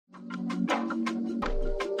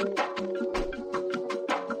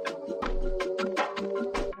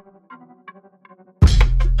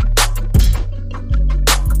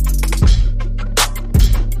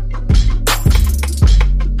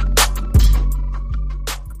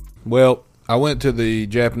Well, I went to the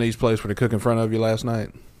Japanese place where they cook in front of you last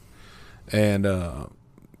night, and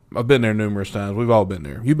I've been there numerous times. We've all been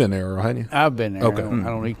there. You've been there, haven't you? I've been there. Okay. I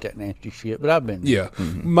don't eat that nasty shit, but I've been there. Yeah.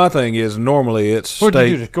 Mm-hmm. My thing is, normally it's What'd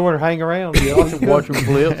steak. you do, just go in and hang around? Watch them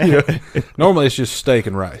flip. Yeah. Normally it's just steak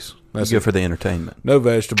and rice. That's good it. for the entertainment. No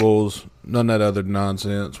vegetables, none of that other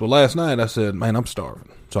nonsense. Well, last night I said, man, I'm starving.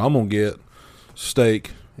 So I'm going to get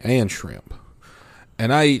steak and shrimp.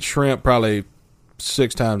 And I eat shrimp probably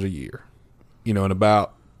 6 times a year, in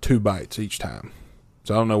about 2 bites each time.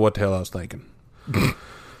 So I don't know what the hell I was thinking. But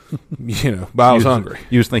I was hungry.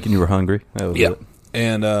 You was thinking you were hungry? That was it.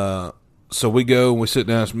 And so we go and we sit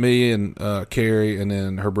down. It's me and Carrie and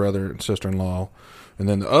then her brother and sister-in-law. And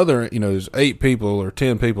then the other, there's 8 people or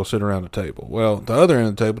 10 people sitting around the table. Well, the other end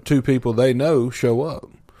of the table, 2 people they know show up.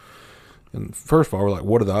 And first of all, we're like,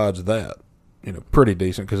 what are the odds of that? Pretty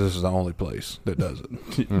decent because this is the only place that does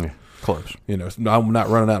it. Close. I'm not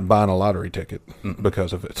running out and buying a lottery ticket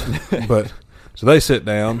because of it. But so they sit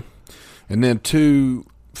down, and then 2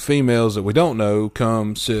 females that we don't know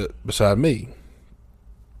come sit beside me.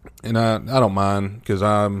 And I don't mind because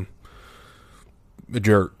I'm a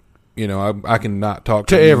jerk. I can not talk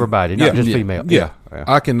to you. Everybody, not just female. Yeah.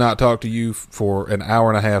 I cannot talk to you for an hour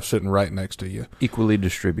and a half sitting right next to you. Equally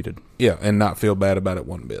distributed. Yeah, and not feel bad about it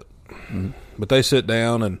one bit. Mm-hmm. But they sit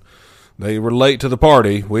down, and they were late to the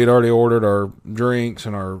party. We had already ordered our drinks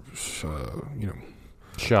and our,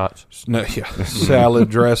 shots. Salad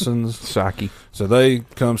dressings. Sake. So they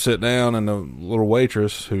come sit down, and the little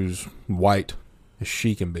waitress, who's white as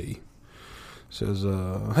she can be, says,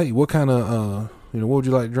 hey, what kind of, what would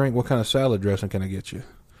you like to drink? What kind of salad dressing can I get you?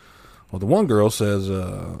 Well, the one girl says,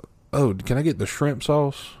 can I get the shrimp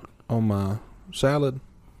sauce on my salad?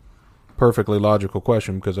 Perfectly logical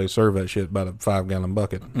question because they serve that shit by the 5-gallon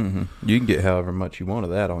bucket. Mm-hmm. You can get however much you want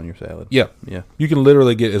of that on your salad. Yeah. Yeah. You can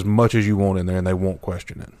literally get as much as you want in there, and they won't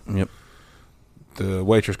question it. Yep. The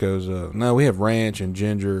waitress goes, no, we have ranch and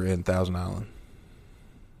ginger and Thousand Island.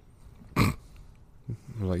 I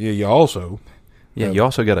was like, yeah, you also... Yeah, you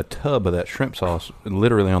also got a tub of that shrimp sauce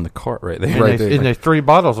literally on the cart right there. Right there. And there's 3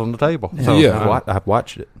 bottles on the table. So Yeah. I've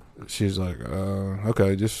watched it. She's like,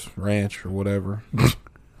 okay, just ranch or whatever.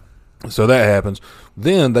 So that happens.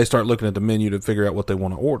 Then they start looking at the menu to figure out what they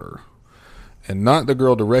want to order. And not the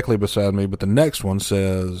girl directly beside me, but the next one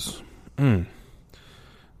says, I'm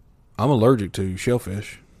allergic to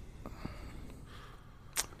shellfish.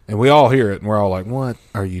 And we all hear it, and we're all like, what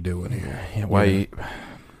are you doing here? Yeah, why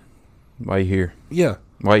you here? Yeah.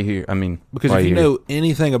 Why you here? I mean, because if you know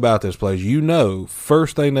anything about this place,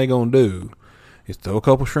 first thing they're going to do is throw a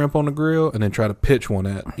couple shrimp on the grill and then try to pitch one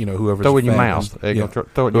at, whoever's Throw it in your fattest. mouth. They're going to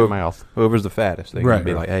throw it in your mouth. Whoever's the fattest, they're going to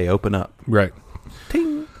be like, hey, open up. Right.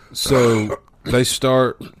 Ting. So they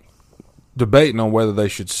start debating on whether they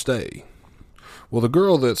should stay. Well, the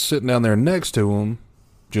girl that's sitting down there next to them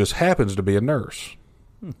just happens to be a nurse.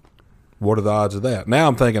 What are the odds of that? Now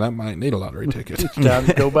I'm thinking I might need a lottery ticket. It's time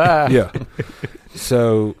to go by. Yeah.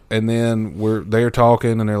 So, and then they're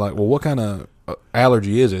talking, and they're like, well, what kind of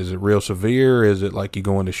allergy is it? Is it real severe? Is it like you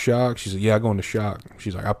go into shock? She said, yeah, I go into shock.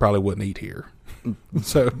 She's like, I probably wouldn't eat here.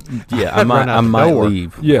 So, yeah, I might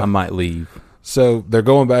leave. Yeah. I might leave. So they're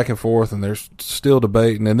going back and forth, and they're still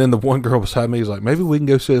debating. And then the one girl beside me is like, maybe we can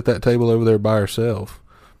go sit at that table over there by herself.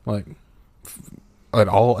 Like, at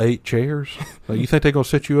all 8 chairs? Like, you think they're going to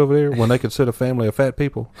sit you over there when they could sit a family of fat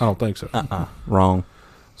people? I don't think so. Wrong.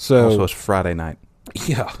 So also, it's Friday night.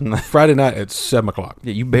 Yeah. Friday night at 7 o'clock.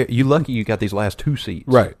 Yeah, you lucky you got these last 2 seats.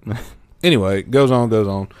 Right. Anyway, goes on.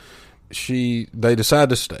 They decide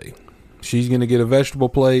to stay. She's going to get a vegetable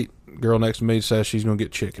plate. Girl next to me says she's going to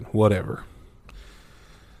get chicken. Whatever.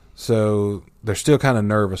 So they're still kind of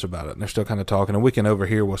nervous about it, and they're still kind of talking, and we can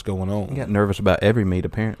overhear what's going on. You got nervous about every meat,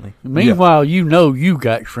 apparently. Meanwhile, you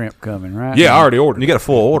got shrimp coming, right? Yeah, I already ordered. You got a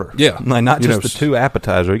full order. Yeah. Like, not just the 2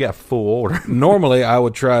 appetizers. You got a full order. Normally, I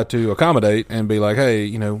would try to accommodate and be like, hey,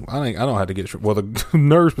 I don't have to get shrimp. Well, the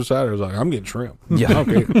nurse beside her was like, I'm getting shrimp. Yeah. I don't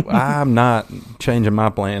care. I'm not changing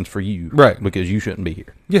my plans for you. Right. Because you shouldn't be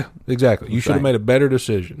here. Yeah, exactly. You should have made a better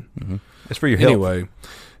decision. Mm-hmm. It's for your health. Anyway,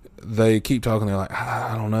 they keep talking. They're like,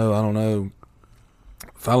 I don't know.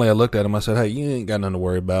 Finally, I looked at him. I said, hey, you ain't got nothing to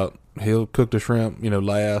worry about. He'll cook the shrimp,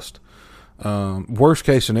 last. Worst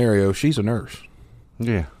case scenario, she's a nurse.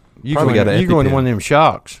 Yeah. You Probably going, got an you going to EpiPen. one of them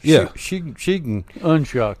shocks. Yeah. She can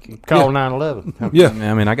Unshock you. call 911. Yeah,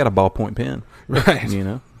 I mean, I got a ballpoint pen. right. You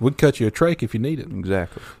know, We'd cut you a trach if you need it.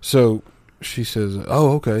 exactly. So she says,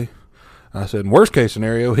 "Oh, okay." I said, "Worst case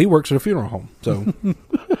scenario, he works at a funeral home." So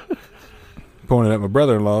pointed at my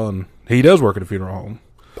brother-in-law, and he does work at a funeral home.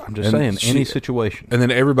 I'm just And saying, any she- situation. And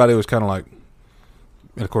then everybody was kind of like,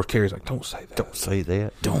 and of course Carrie's like, "Don't say that." Don't say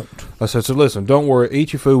that. Don't. I said, "So listen, don't worry.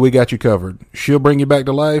 Eat your food. We got you covered. She'll bring you back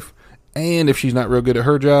to life. And if she's not real good at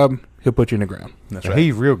her job, he'll put you in the ground." That's Now, right.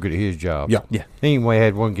 He's real good at his job. Yeah. Yeah. He ain't way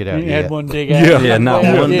had one get out You yet. had one dig out. Yeah. Yeah, not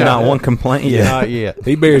Yeah. one, Yeah. not one complaint. Yeah. Yeah. Not yet.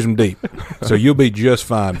 He buries them deep. So you'll be just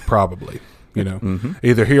fine, probably. You know, Mm-hmm.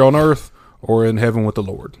 either here on earth or in heaven with the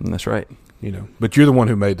Lord. That's right. You know, but you're the one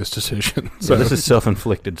who made this decision. So this is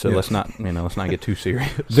self-inflicted. So Yeah. let's not, let's not get too serious.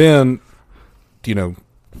 Then, you know,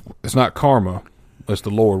 it's not karma. It's the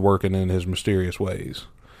Lord working in His mysterious ways.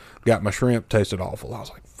 Got my shrimp, tasted awful. I was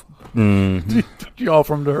like, Mm. You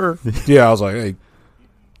offer them to her. yeah. I was like, hey,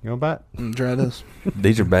 You know about? try this.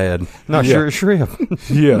 These are bad. Not Yeah. sure it's shrimp.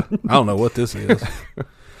 Yeah, I don't know what this is.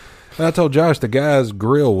 And I told Josh the guy's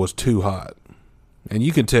grill was too hot, and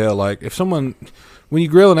you can tell like if someone when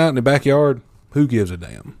you're grilling out in the backyard, who gives a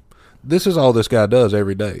damn? This is all this guy does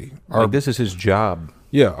every day. Like, this is his job.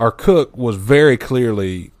 Yeah, our cook was very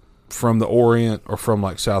clearly from the Orient or from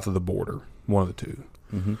like south of the border, one of the two.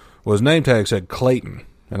 Mm-hmm. Well, his name tag said Clayton,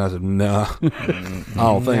 and I said, "Nah, I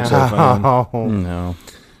don't think so, fam." Oh. No.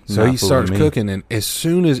 So Not he starts fooling me. cooking, and as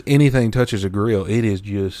soon as anything touches a grill, it is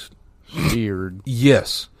just Seared.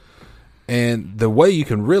 yes. And the way you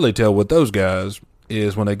can really tell with those guys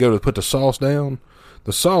is when they go to put the sauce down,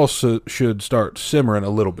 the sauce should start simmering a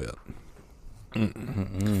little bit.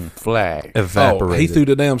 Flag. Evaporated. Oh, he threw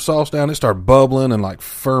the damn sauce down. It started bubbling and like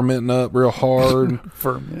fermenting up real hard.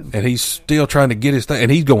 Ferment. And he's still trying to get his thing.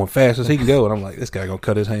 And he's going fast as he can go. And I'm like, this guy going to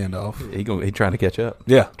cut his hand off. He trying to catch up.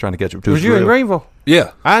 Yeah. Trying to catch up to Was his you in grill. Greenville?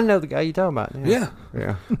 Yeah. I know the guy you talking about. Yeah.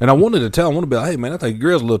 Yeah. And I wanted to tell him, I want to be like, hey, man, I think your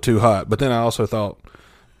grill's a little too hot. But then I also thought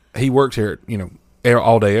he works here,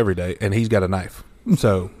 all day, every day. And he's got a knife.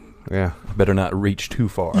 So, Yeah. Better not reach too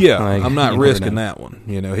far. yeah, Like, I'm not you never risking know. that one.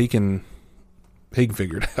 He can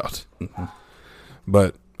figure it out.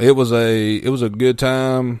 But it was a good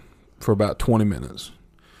time for about 20 minutes.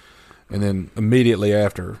 And then immediately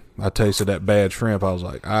after I tasted that bad shrimp, I was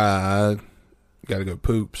like, I got to go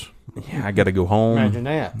poops. Yeah, I got to go home. Imagine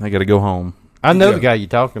that. I got to go home. I know Yeah. the guy you're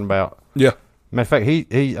talking about. Yeah. Matter of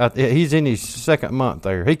fact, he's in his second month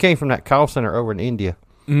there. He came from that call center over in India.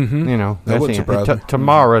 Mm-hmm. That That wouldn't him. surprise me.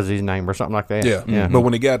 Tamara's his name or something like that. Yeah. Yeah. But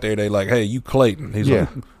when he got there, they like, hey, you Clayton. He's Yeah.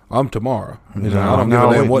 like, I'm tomorrow. He's like, No, I don't give no,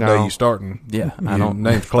 a damn what no. day you starting. Yeah, I Your don't.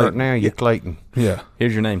 name's Start Clayton. now, you're Clayton. Yeah.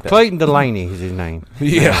 Here's your name tag. Clayton Delaney is his name.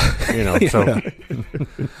 Yeah. So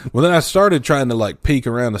Well, then I started trying to like peek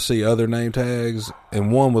around to see other name tags,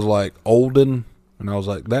 and one was like Olden, and I was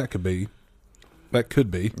like, that could be. That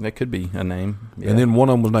That could be a name. Yeah. And then one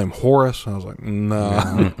of them was named Horace. I was like, nah,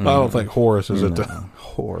 I don't think Horace is it. No.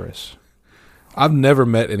 Horace. I've never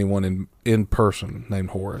met anyone in person named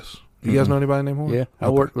Horace. You guys know anybody named Horace? Yeah. I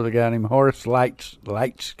worked with a guy named Horace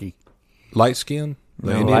Lightsky. Light skin?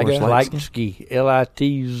 The No, Indian Horace guy? Lightsky.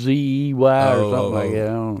 Litzey or something like that.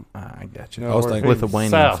 I don't I got you. I was thinking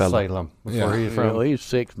Lithuanian South fella. Salem. That's where Yeah. he's know. from. He's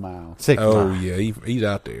 6 miles. 6 Oh, miles. yeah, he's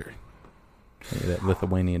out there. Yeah, that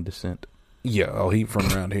Lithuanian descent. Yeah, he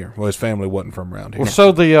from around here. Well, his family wasn't from around here. Well,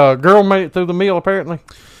 so the girl made it through the meal apparently.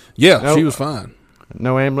 Yeah, No. she was fine.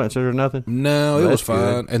 No ambulances or nothing. No, it was That's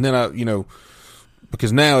fine. And then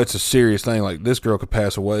because now it's a serious thing. Like this girl could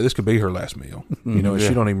pass away. This could be her last meal. And Yeah.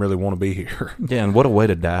 she don't even really want to be here. Yeah, and what a way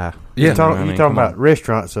to die. Yeah. You talking I mean, about come on.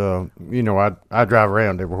 restaurants? I drive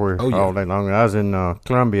around everywhere Oh, yeah. all day long. I was in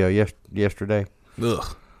Columbia yesterday.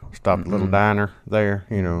 Ugh. Stopped at a little diner there.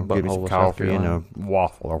 Get me Butthole some of South coffee and a Carolina.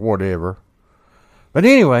 waffle or whatever. But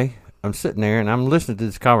anyway, I'm sitting there and I'm listening to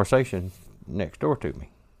this conversation next door to me.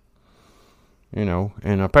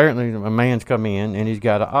 And apparently a man's come in and he's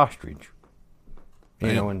got an ostrich.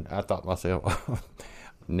 Damn. And I thought to myself,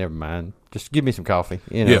 never mind. Just give me some coffee.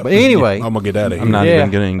 Yeah. But anyway, I'm gonna get out of here. I'm not even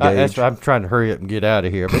going to that's engage. why I'm trying to hurry up and get out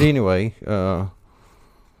of here. But anyway,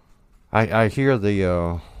 I hear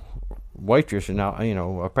the waitress, and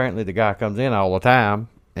apparently the guy comes in all the time,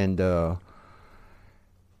 and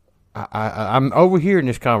I'm overhearing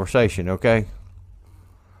this conversation, okay?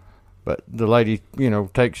 But the lady,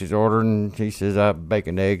 takes his order, and he says, "I bake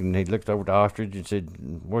an egg," and he looked over the ostrich and said,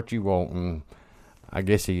 "What you want?" And I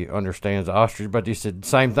guess he understands the ostrich, but he said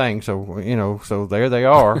same thing. So so there they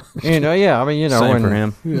are. Yeah. I mean, Same and for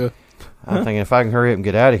him. Yeah. I'm thinking if I can hurry up and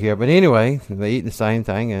get out of here. But anyway, they eat the same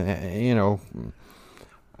thing, and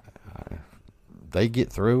they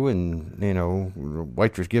get through, and the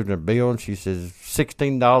waitress gives her a bill, and she says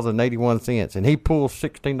 $16.81, and he pulls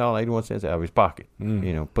 $16.81 out of his pocket.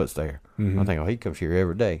 Puts there. I think, he comes here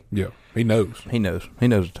every day. Yeah, he knows. He knows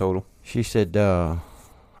the total. She said, I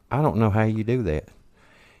don't know how you do that.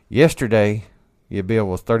 Yesterday, your bill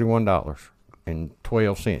was $31.12,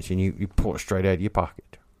 and you pull it straight out of your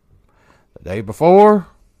pocket. The day before,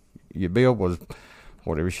 your bill was,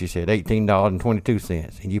 whatever she said,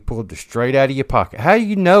 $18.22, and you pulled it straight out of your pocket. How do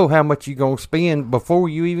you know how much you're going to spend before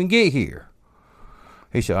you even get here?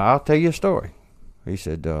 He said, I'll tell you a story. He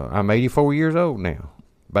said, I'm 84 years old now.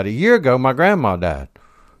 About a year ago, my grandma died.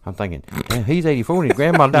 I'm thinking, man, he's 84 and his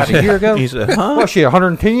grandma died a year ago? He said, huh? What, she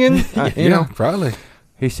 110? Probably.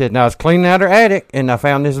 He said, now I was cleaning out her attic, and I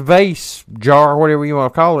found this vase jar, whatever you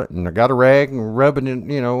want to call it, and I got a rag and rubbing it,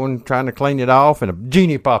 and trying to clean it off, and a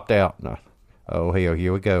genie popped out. And oh, hell,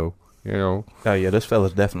 here we go. Oh, yeah, this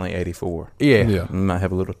fella's definitely 84. Yeah. Yeah. Might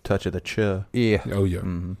have a little touch of the chuh. Yeah. Oh, yeah.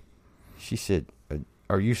 Mm-hmm. She said,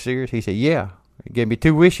 are you serious? He said, yeah. He gave me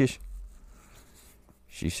 2 wishes.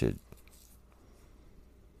 She said,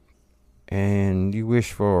 and you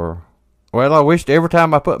wish for, well, I wished every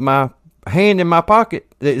time I put my hand in my pocket,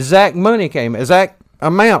 the exact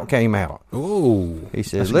amount came out. Oh. He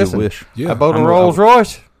said, That's a good listen, wish. Yeah. I bought a Rolls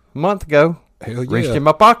Royce a month ago. Hell yeah. Reached in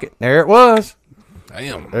my pocket. There it was.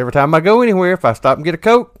 Damn. Every time I go anywhere, if I stop and get a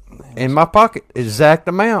Coke, in my pocket, exact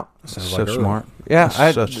amount. Sounds So like her. smart. Yeah.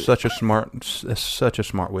 Such a smart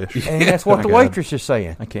wish. And that's what the God. waitress is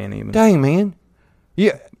saying. I can't even. Dang, man.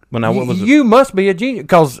 Yeah. When I what was it? You must be a genius,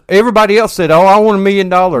 because everybody else said, "Oh, I want $1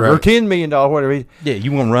 million or Right. $10 million, whatever." Yeah,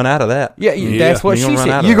 you won't run out of that. Yeah, that's what You she gonna run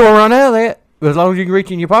out said. of You're that. gonna run out of that as long as you can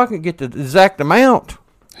reach in your pocket and get the exact amount.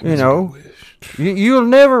 You'll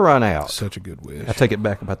never run out. Such a good wish. I take it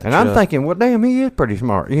back about the And I'm chuh. thinking, well, damn, he is pretty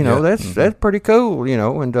smart. That's pretty cool.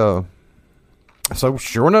 And so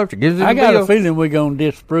sure enough, she gives it. I got a feeling we're going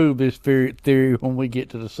to disprove this theory when we get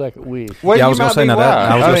to the second wish. Well, Yeah, I you was gonna might say be now right.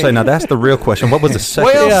 that I was I gonna mean, say now that's the real question. What was the second?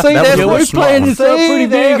 Well, Yeah, see, that that's was what we're smart playing one. this up pretty See,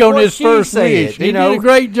 big that's on what this she first said, wish. He did a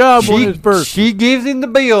great job on his first. She gives him the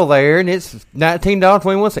bill there, and it's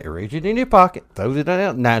 $19.21. Reaches it in his pocket, throws it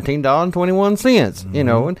out, $19.21.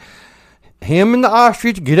 And him and the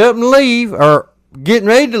ostrich get up and leave, or getting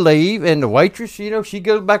ready to leave, and the waitress, she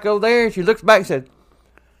goes back over there, and she looks back and said,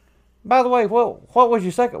 "By the way, what was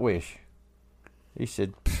your second wish?" He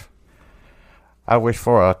said, "I wish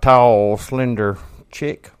for a tall, slender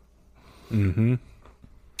chick." Mm-hmm.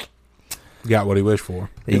 Got what he wished for.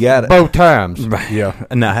 You got it. Both times. Yeah.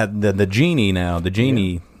 And now the genie. Now the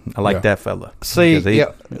genie. I like Yeah. that fella. See, Because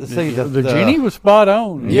he- see The genie was spot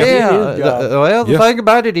on. He did Yeah. his job. The Yeah. thing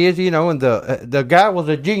about it is, and the guy was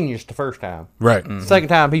a genius the first time. Right. Second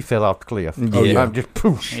time, he fell off the cliff. Oh, yeah. I'm just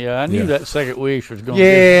poof. Yeah, I knew Yeah. that second wish was going to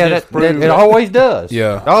Yeah, that it always does.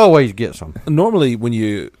 Yeah. Always gets them. Normally, when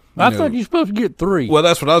you I thought you were supposed to get 3. well,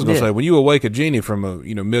 that's what I was going to Yeah. say. When you awake a genie from a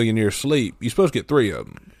million year sleep, you're supposed to get 3 of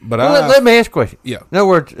them. But Well, let me ask a question. Yeah. In other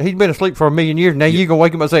words, he's been asleep for 1,000,000 years. Now you gonna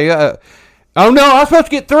wake him up and say, "Oh no, I'm supposed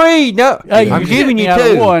to get 3." No, Hey, I'm you're giving you getting out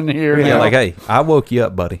of 2. one here. Yeah, now. like, hey, I woke you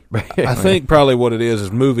up, buddy. I think probably what it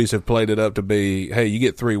is movies have played it up to be, hey, you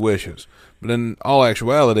get 3 wishes. But in all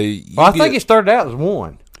actuality, Well, I think it started out as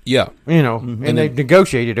 1. yeah. And they've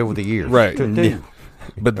negotiated over the years. Right. To 2.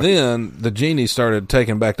 But then the genie started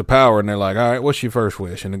taking back the power, and they're like, all right, what's your first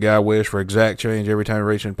wish? And the guy wished for exact change every time he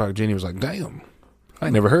reached in the pocket. Genie was like, damn, I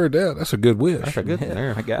ain't never heard that. That's a good wish. That's a good thing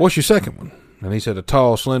there. I got. What's your second one? And he said a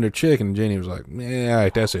tall, slender chick, and Genie was like, yeah, all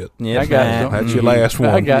right, that's it. Yeah, I got something. That's your last one.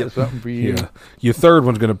 I got something for you. Yeah. Your third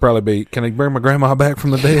one's going to probably be, can I bring my grandma back from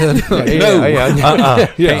the dead? Like, Yeah, no. yeah.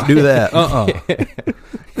 Can't do that.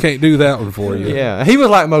 Can't do that one for you. Yeah, he was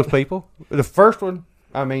like most people. The first one,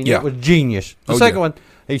 I mean, Yeah. it was genius. The Oh, second yeah. one,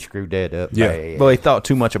 he screwed that up. Yeah. bad. Well, he thought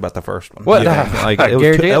too much about the first one. What? Like I it was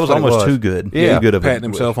guarantee that was that's what it almost was. too good. Yeah. Too good of a Patting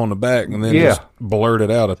himself on the back and then Yeah. just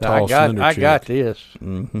blurted out a tall, slender I chick. got this.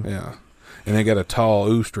 Mm-hmm. Yeah. And they got a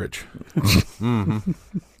tall ostrich.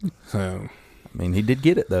 So, I mean, he did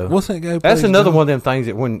get it though. what's that guy? That's plays another now? one of them things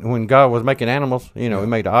that when God was making animals, he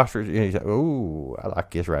made the ostrich. And he's like, "Ooh, I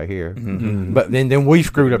like this right here." Mhm. But then we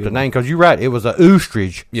screwed up the name because you're right. It was a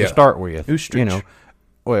oostrich Yeah. to start with. Oostrich.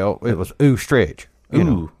 Well, it was oostrich.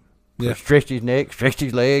 Ooh. Yeah. Stretched his neck, stretched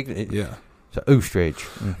his legs. Yeah. It's a oostrich.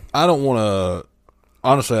 I don't want to,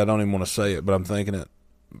 honestly, I don't even want to say it, but I'm thinking it.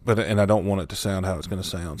 And I don't want it to sound how it's going to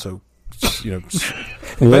sound. So,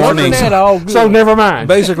 Wasn't that all good? So never mind.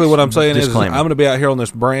 basically what I'm saying is I'm Disclaimer. going to be out here on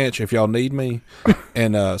this branch if y'all need me,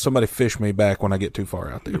 and somebody fish me back when I get too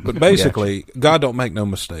far out there. But basically, God don't make no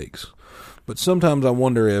mistakes. But sometimes I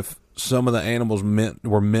wonder if some of the animals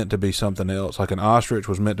were meant to be something else. Like an ostrich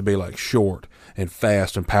was meant to be like short and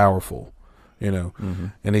fast and powerful,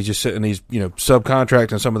 And he's just sitting, he's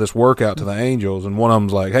subcontracting some of this work out to the angels, and one of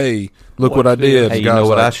them's like, "Hey, look what I did." Hey, The you know guy's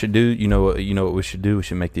what like, I should do? You know what we should do? We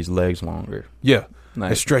should make these legs longer. Yeah, Nice.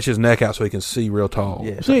 and stretch his neck out so he can see real tall.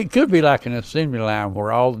 Yeah. See, it could be like an assembly line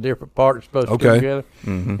where all the different parts are supposed to come together.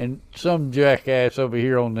 Mm-hmm. And some jackass over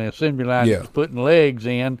here on the assembly line Yeah. that's putting legs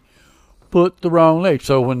in, put the wrong leg.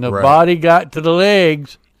 So when the Right. body got to the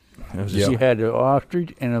legs, It was Yeah. you had the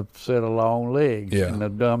ostrich and a set of long legs. Yeah. And the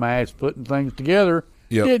dumbass putting things together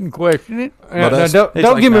Yep. didn't question it. Now, that's- don't It's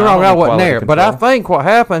like, get me nah, wrong, I I want wasn't quality there, but I control. think what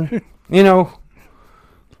happened,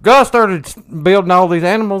 God started building all these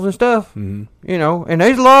animals and stuff, and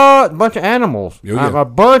there's a bunch of animals, Oh, yeah.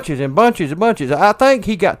 bunches and bunches and bunches. I think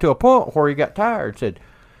he got to a point where he got tired and said,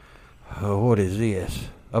 "Oh, what is this?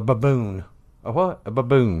 A baboon? A what? A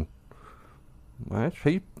baboon? Well,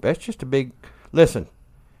 that's just a big. Listen,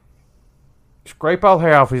 scrape all the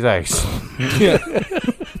hair off his ass."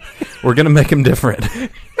 We're gonna make him different.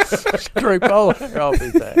 Scrape all the hair off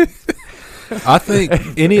his ass. I think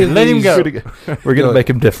any of Let him these, go. We're gonna Good. make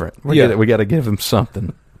him different. Yeah. We got to give him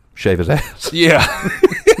something. Shave his ass. Yeah,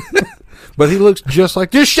 but he looks just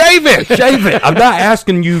like. Just shave it. Shave it. I'm not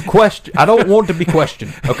asking you question. I don't want to be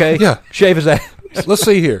questioned. Okay. Yeah. Shave his ass. Let's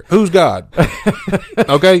see here. Who's God?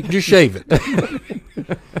 Okay, just shave it.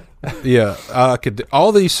 Yeah, I could.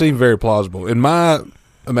 All these seem very plausible in my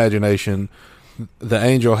imagination. The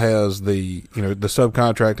angel has the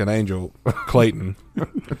subcontracting angel Clayton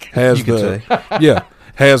has You could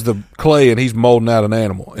has the clay, and he's molding out an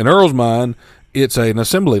animal. In Earl's mind, it's an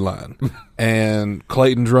assembly line, and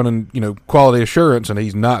Clayton's running quality assurance, and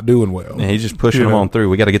he's not doing well. And he's just pushing him on through.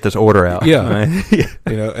 We got to get this order out. Yeah.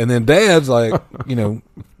 Yeah. And then Dad's like,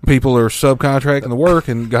 people are subcontracting the work,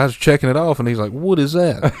 and guys are checking it off, and he's like, "What is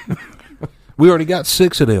that? We already got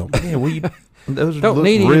 6 of them." Yeah. Those Don't look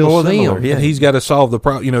need any real more of them. similar. Yeah. And he's got to solve the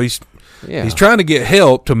problem. He's Yeah. he's trying to get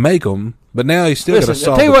help to make them, but now he's still got to Listen,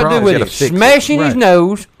 solve I'll tell you the what to do problem. with Gotta him. fix it. Smash in his Right.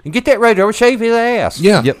 nose and get that razor, shave his ass.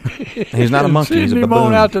 Yeah, Yep. He's not a monkey. He's a Send him baboon.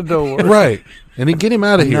 on out the door. right. And then get him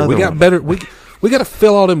out of here. We Another got one. better. We got to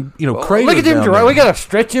fill all them craters. Look at them down giraffes. there. We got to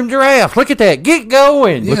stretch them giraffes. Look at that. Get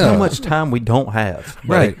going. Look Yeah. how much time we don't have.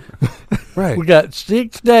 right, right. We got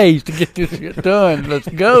 6 days to get this shit done. Let's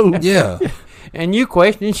go. Yeah, And you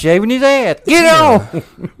questioning shaving his ass. Get on.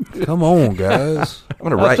 come on, guys. I'm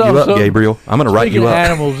going to write That's you up, awesome. Gabriel. I'm going to write Speaking you of up.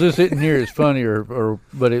 animals, this isn't here as funny,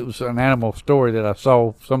 but it was an animal story that I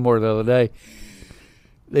saw somewhere the other day.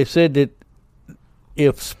 They said that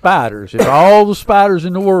if all the spiders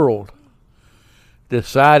in the world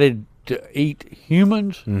decided to eat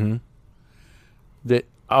humans, that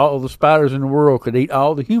all the spiders in the world could eat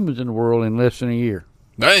all the humans in the world in less than a year.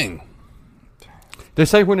 Dang. They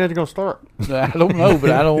say when they're going to start. I don't know,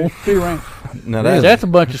 but I don't want to be around. Now That's a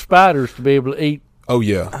bunch of spiders to be able to eat. Oh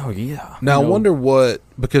yeah. oh yeah. Now I wonder what,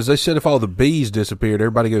 because they said if all the bees disappeared,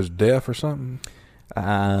 everybody goes deaf or something.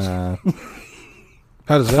 Uh,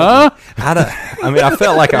 How does that? Huh? I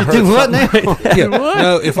felt like I heard Do what something. now? Yeah.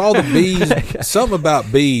 No, if all the bees, something about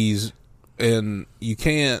bees, and you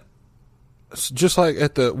can't, just like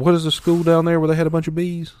at what is the school down there where they had a bunch of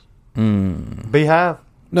bees? Beehive.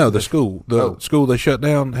 No, the school, school they shut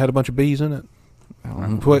down had a bunch of bees in it.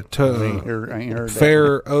 What I ain't heard that.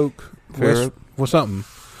 Fair Oak, something.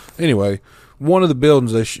 Anyway, one of the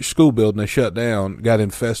buildings, school building they shut down, got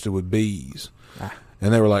infested with bees,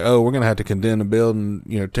 and they were like, "Oh, we're gonna have to condemn the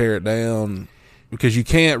building, tear it down, because you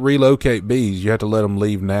can't relocate bees. You have to let them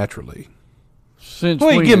leave naturally." Since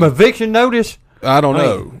Well, you when? give them eviction notice. I don't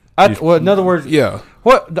know. Well, in other words, Yeah.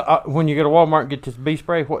 when you go to Walmart and get this bee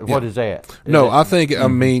spray, what is that? No, I think I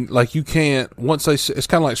mean like you can't once it's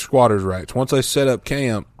kind of like squatters' rights. Once they set up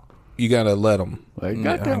camp, you got to let them. They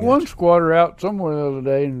got that one squatter out somewhere the other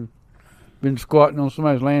day and been squatting on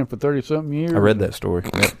somebody's land for 30-something years. I read that story.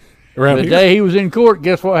 Around The here. day he was in court,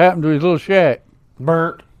 guess what happened to his little shack?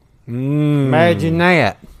 Burnt. Imagine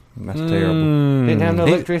that. That's terrible. Didn't have no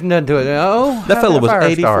electricity, nothing to it. Oh, That fellow was fire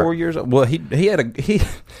 84 start? years old. Well, he had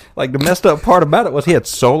like the messed up part about it was he had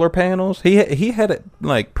solar panels. He had it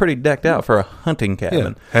like pretty decked out for a hunting Yeah.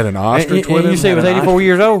 cabin. Had an And, ostrich with and him. you say he was 84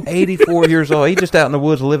 years old? 84 years old. He's just out in the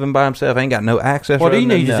woods living by himself. Ain't got no access. What he road,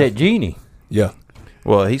 no needs is nothing. that genie. Yeah.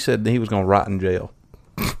 Well, he said he was going to rot in jail.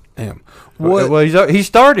 Damn. What? Well, he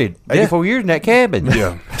started 84 years in that cabin.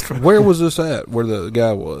 Yeah. Where was this at? Where the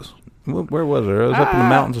guy was? Where was it? It was up in the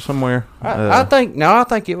mountains or somewhere. I think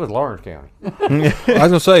it was Lawrence County. I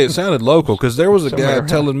was gonna say it sounded local because there was a guy Somewhere.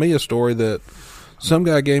 telling me a story that some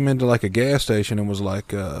guy came into like a gas station and was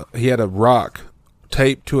like he had a rock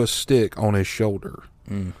taped to a stick on his shoulder,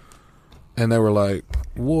 And they were like,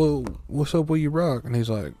 "Whoa, what's up with your rock?" And he's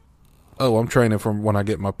like, "Oh, I'm training from when I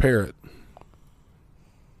get my parrot."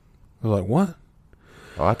 I was like, "What?"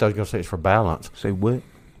 Oh, I thought you were going to say it's for balance. Say what?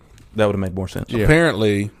 That would have made more sense. Yeah.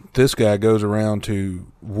 Apparently, this guy goes around to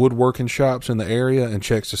woodworking shops in the area and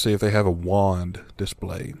checks to see if they have a wand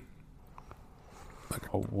displayed.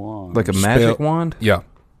 A wand. Like a magic Spell- wand? Yeah.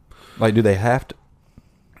 Like, do they have to?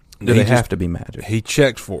 Do He they have just- to be magic? He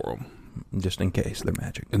checks for them. Just in case they're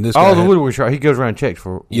magic. And this All guy the had- woodwork shop, he goes around and checks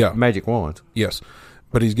for Yeah. magic wands. Yes.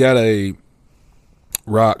 But he's got a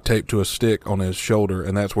rock taped to a stick on his shoulder,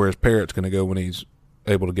 and that's where his parrot's going to go when he's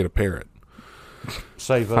able to get a parrot.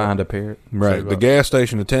 Save up. Find a parrot. Right. Save The up. gas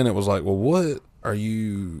station attendant was like, "Well, what are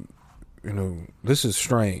you, this is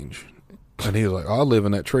strange." And he was like, "I live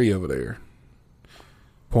in that tree over there."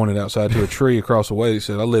 Pointed outside to a tree across the way. He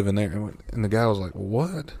said, "I live in there." And the guy was like, "Well,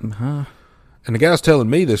 what?" Huh? And the guy's telling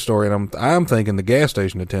me this story, and I'm thinking the gas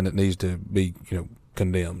station attendant needs to be,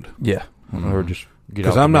 condemned. Yeah. Or just Get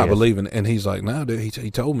Because off I'm the not mess. believing. And he's like, "No, dude." He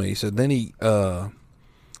told me. He said, then he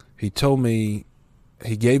told me,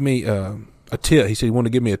 he gave me a tip. He said he wanted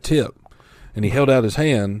to give me a tip, and he held out his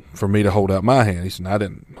hand for me to hold out my hand. He said, "I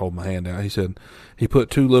didn't hold my hand out." He said he put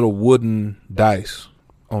 2 little wooden dice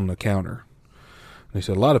on the counter. And he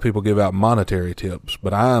said a lot of people give out monetary tips,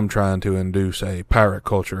 but I'm trying to induce a pirate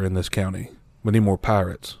culture in this county. We need more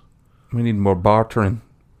pirates. we need more bartering.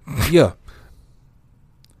 Yeah.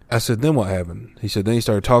 I said, then what happened? He said, then he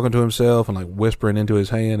started talking to himself and like whispering into his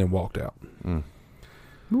hand and walked out. Mm.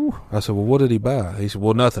 I said, well, what did he buy? He said,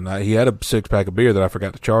 well, nothing. He had a 6-pack of beer that I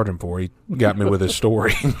forgot to charge him for. He got me with his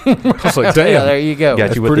story. I was like, damn. Yeah, there you go. Got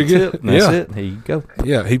That's you with pretty the good. tip. That's Yeah. it. There you go.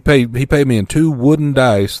 Yeah, he paid me in 2 wooden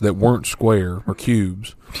dice that weren't square or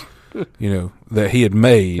cubes, that he had And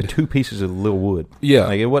made. 2 pieces of little wood. Yeah.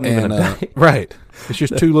 Like, it wasn't even a die. Right. It's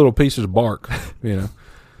just 2 little pieces of bark,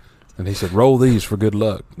 And he said, roll these for good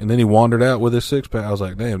luck. And then he wandered out with his 6-pack. I was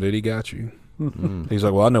like, damn, dude, he got you. He's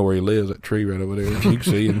like, well, I know where he lives, that tree right over there. You can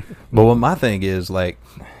see him. But what my thing is, like,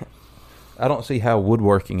 I don't see how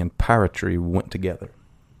woodworking and piratery went together.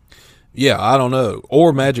 Yeah, I don't know.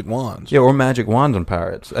 Or magic wands. Yeah, or magic wands and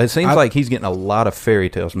pirates. It seems like he's getting a lot of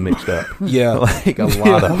fairy tales mixed up. Yeah. Like, a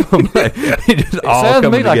lot of them. Like, it just It all sounds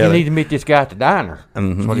to me coming like you together. need to meet this guy at the diner.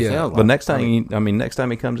 Mhm. That's what he Yeah. sounds like. But next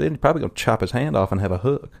time he comes in, he's probably going to chop his hand off and have a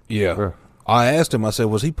hook. Yeah. Sure. I asked him, I said,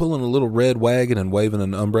 was he pulling a little red wagon and waving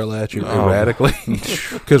an umbrella at you erratically?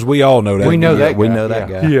 Because we all know that. We know guy. that We guy, know that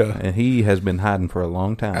yeah. guy. Yeah. And he has been hiding for a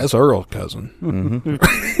long time. That's Earl's cousin.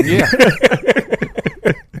 Yeah.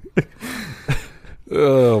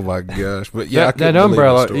 Oh, my gosh. But yeah, I that couldn't believe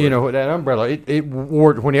umbrella, the story. that umbrella, it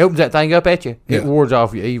ward, when he opens that thing up at you, Yeah. it wards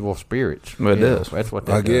off your evil spirits. Well, it You know, does. That's what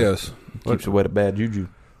that I does. guess. Keeps away the bad juju.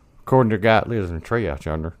 According to the guy that lives in a tree out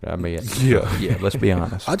yonder. I mean, Yeah. Yeah, let's be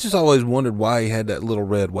honest. I just always wondered why he had that little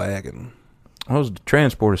red wagon. That was to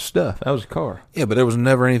transport his stuff. That was a car. Yeah, but there was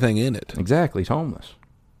never anything in it. Exactly. He's homeless.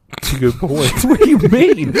 That's a good point. What do you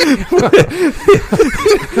mean? 2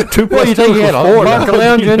 what do you think he had? A rocker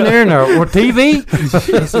lounge in there and a TV?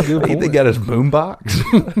 That's a good He point. got his boombox.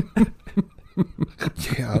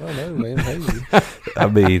 Yeah, I don't know, man. Maybe. I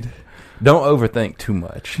mean, don't overthink too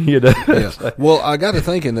much. You know. Yeah. Well, I got to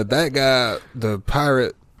thinking that guy, the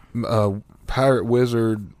pirate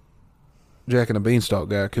wizard, Jack and the Beanstalk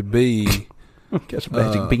guy, could be. Got some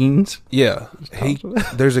magic beans. Yeah,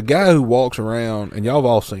 there's a guy who walks around, and y'all have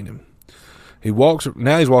all seen him. He's walking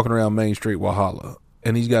around Main Street, Walhalla,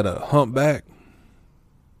 and he's got a humpback.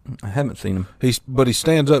 I haven't seen him. But he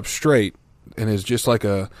stands up straight, and it's just like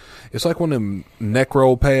it's like one of them neck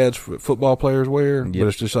roll pads football players wear, Yep. but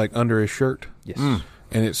it's just like under his shirt, Yes.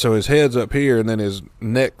 and so his head's up here, and then his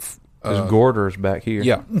neck. His Gorder's back here.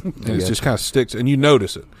 Yeah, and it just kind of sticks, and you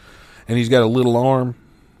notice it. And he's got a little arm,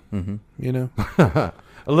 A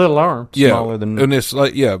little arm. yeah, Smaller than- and it's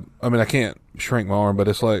like, yeah. I mean, I can't shrink my arm, but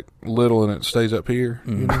it's like little, and it stays up here.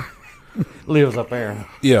 You know? Lives up there.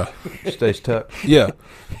 Yeah, Stays tucked. yeah.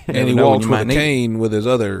 And he never know when walks you with a might need it. cane with his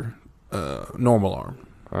other normal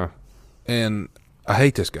arm. And I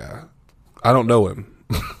hate this guy. I don't know him,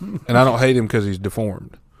 and I don't hate him because he's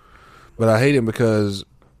deformed, but I hate him because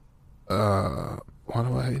why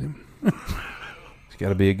do I hate him? It's got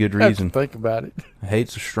to be a good Have to reason. think about it.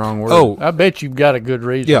 Hate's a strong word. Oh, I bet you've got a good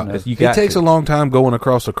reason. yeah. though. You It got takes to. a long time going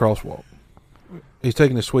across the crosswalk. He's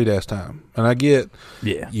taking his sweet ass time, and I get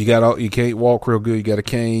yeah. you can't walk real good. You got a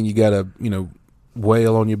cane. You got a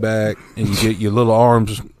whale on your back, and you get your little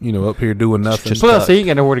arms up here doing nothing. Plus, he ain't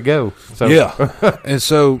got nowhere to go. So. Yeah. And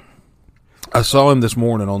so I saw him this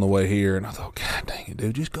morning on the way here, and I thought, God dang it,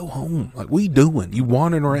 dude, just go home. Like, what you doing? You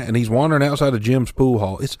wandering around, and he's wandering outside of Jim's pool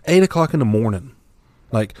hall. It's 8:00 in the morning.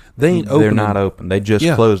 Like they ain't open. They're not open. They just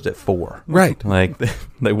Yeah. closed at 4. Right. Like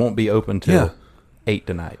they won't be open till Yeah. 8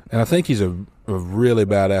 tonight. And I think he's a really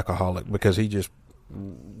bad alcoholic because he just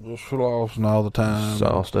flossing all the time.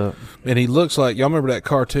 Sauced up. And he looks like, y'all remember that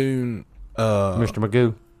cartoon? Mr.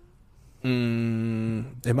 Magoo.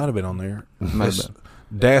 It might have been on there. Might have It's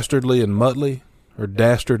Dastardly and Muttley, or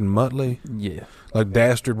Dastard and Muttley. Yeah. Like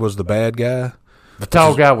Dastard was the bad guy. The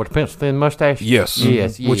tall guy with the pencil thin mustache. Yes.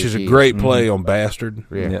 Yes. Which is a yes. great play on Bastard.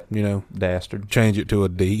 Yeah. Yep. You know, Dastard. change it to a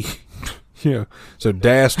D. Yeah. So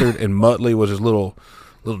Dastard and Muttley was his little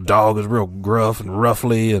dog. Was real gruff and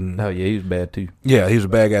ruffly, and Oh yeah, he was bad too. yeah, he was a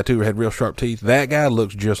bad guy too. Had real sharp teeth. That guy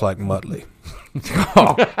looks just like Muttley.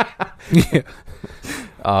 Yeah.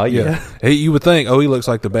 Oh Yeah. You would think, he looks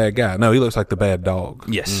like the bad guy. No, he looks like the bad dog.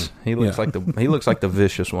 Yes. He looks Yeah. like the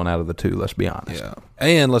vicious one out of the two, let's be honest. Yeah.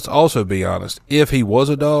 And let's also be honest. If he was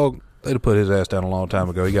a dog, they'd have put his ass down a long time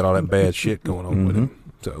ago. He got all that bad shit going on with him.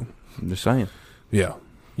 So, I'm just saying. yeah.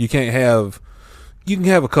 You can have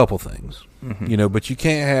a couple things, but you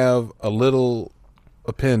can't have a little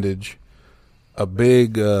appendage, a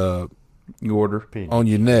big You order. on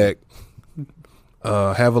your neck,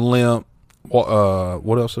 have a limp.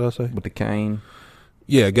 What else did I say? With the cane.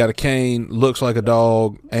 Yeah, got a cane, looks like a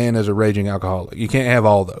dog, and is a raging alcoholic. You can't have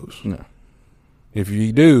all those. No. If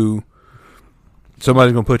you do,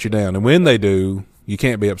 somebody's going to put you down. And when they do, you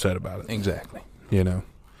can't be upset about it. Exactly. You know?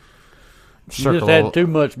 You just had too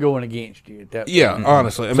much going against you. At that Yeah,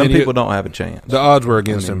 honestly. I Some mean, people don't have a chance. the odds were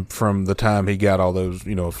against him from the time he got all those,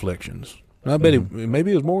 afflictions. And I bet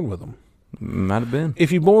maybe he was born with them. Might have been.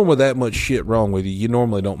 If you're born with that much shit wrong with you, you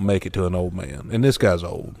normally don't make it to an old man. And this guy's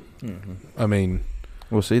old. I mean,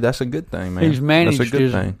 Well, see, that's a good thing, man. He's managed That's a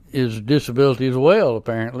good thing. his disability as well,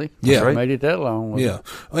 apparently. Yeah. He's Right. made it that long. with yeah.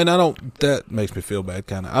 And that makes me feel bad,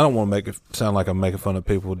 kind of. I don't want to make it sound like I'm making fun of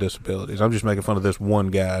people with disabilities. I'm just making fun of this one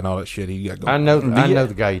guy and all that shit he got going I on. know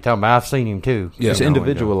the guy you're talking about. I've seen him too. Yeah. It's You know,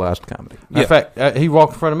 individualized comedy. In fact, he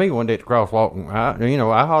walked in front of me one day at the crosswalk, and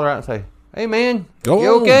I holler out and say, "Hey, man, Go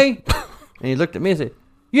you on." okay?" And he looked at me and said,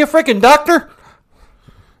 "You a freaking doctor?"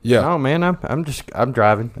 Yeah. "Oh man, I'm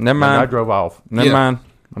driving." Never And mind. I drove off. Never Yeah. mind.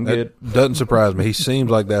 I'm That good. doesn't surprise me. He seems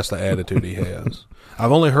like that's the attitude he has.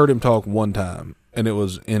 I've only heard him talk one time, and it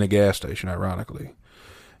was in a gas station, ironically.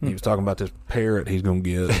 He was talking about this parrot he's going to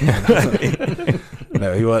get.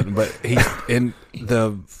 No, he wasn't. But and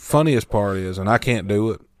the funniest part is, and I can't do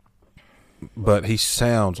it, but he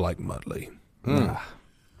sounds like Muttley.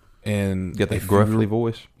 And Get that if you- gruffly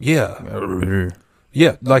voice. Yeah.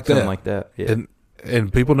 Yeah, like Something that. like that. Yeah.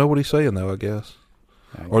 And people know what he's saying, though, I guess.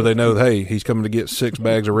 Or they know, hey, he's coming to get 6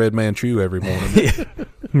 bags of Red Man Chew every morning.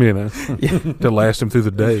 To last him through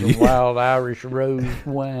the day. Wild Irish rose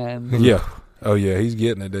wine. Yeah. Oh, yeah, he's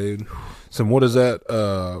getting it, dude. So what is that?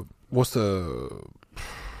 What's the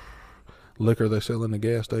liquor they sell in the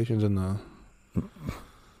gas stations and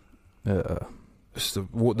it's the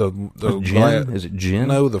gin? glass- Is it gin?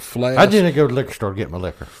 No, the flask. I didn't go to the liquor store to get my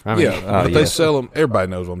liquor. I mean, Yeah, but they yeah. sell them. Everybody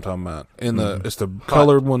knows what I'm talking about. In it's the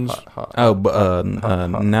colored ones. Oh,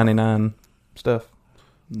 99 stuff.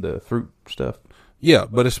 The fruit stuff. Yeah,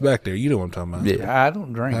 but it's back there. You know what I'm talking about. Yeah. I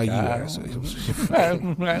don't drink. How you I assholes.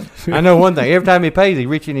 I know one thing. Every time he pays, he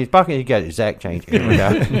reaches in his pocket, he got exact change every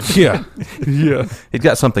time. Yeah, yeah, He's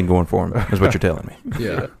got something going for him, is what you're telling me.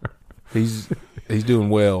 yeah. He's doing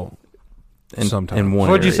well. Sometimes. In one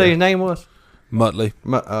What'd you say area. his name was? Muttley.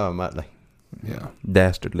 Muttley. Yeah,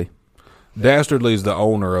 Dastardly. Dastardly's the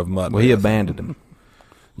owner of Muttley. Well, he abandoned him.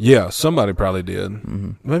 Yeah, somebody probably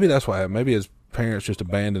did. Maybe that's what happened. Maybe his parents just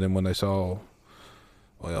abandoned him when they saw.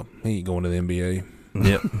 Well, he ain't going to the NBA.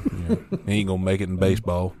 Yep. Yeah. He ain't gonna make it in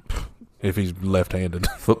baseball if he's left-handed.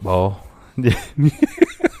 Football.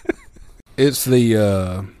 It's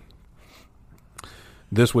the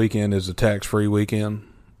this weekend is the tax-free weekend.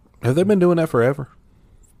 Have they been doing that forever?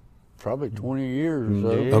 Probably 20 years or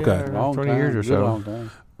so. Yeah, Okay. Long 20 time, years or good so. long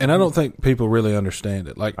time. And I don't think people really understand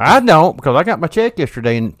it. Like, I don't, because I got my check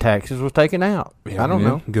yesterday and taxes was taken out. yeah, I don't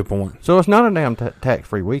know. Good point. So it's not a damn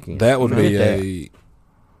tax-free weekend. That would be Forget that. a.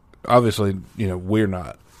 Obviously, we're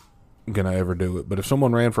not gonna ever do it. But if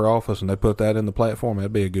someone ran for office and they put that in the platform,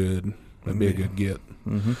 that'd be a good get.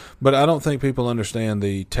 Mm-hmm. But I don't think people understand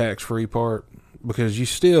the tax-free part because you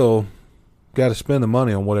still got to spend the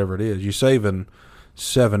money on whatever it is. You're saving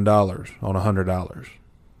 $7 on $100.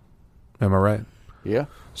 Am I right? Yeah.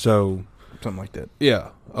 So Something like that. yeah.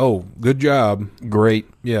 Oh, good job. Great.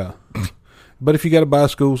 Yeah. But if you got to buy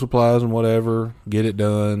school supplies and whatever, get it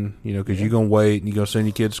done, because you're going to wait and you're going to send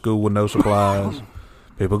your kid to school with no supplies.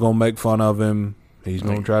 People going to make fun of him. He's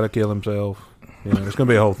going to try to kill himself. It's going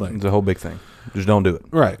to be a whole thing. It's a whole big thing. Just don't do it.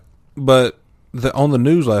 Right. But on the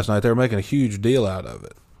news last night, they were making a huge deal out of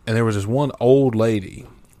it, and there was this one old lady.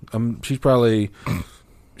 She's probably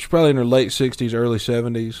in her late 60s, early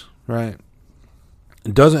 70s, right?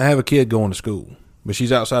 And doesn't have a kid going to school, but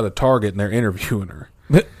she's outside of Target and they're interviewing her.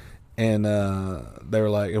 And they were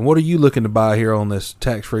like, "And what are you looking to buy here on this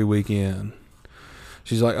tax-free weekend?"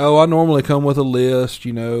 She's like, "Oh, I normally come with a list,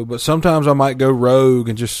 but sometimes I might go rogue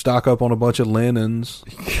and just stock up on a bunch of linens."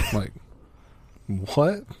 I'm like,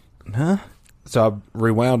 what? Huh? So I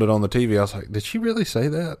rewound it on the TV. I was like, did she really say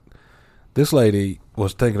that? This lady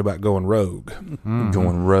was thinking about going rogue.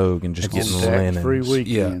 Going rogue and just getting tax-free linens.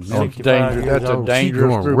 weekend. Yeah. That's a dangerous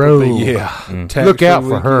going group rogue. of people. Yeah. Tax-free Look out for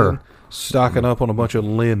weekend, her. Stocking up on a bunch of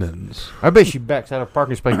linens. I bet she backs out of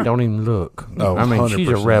parking space and don't even look. Oh, I mean, she's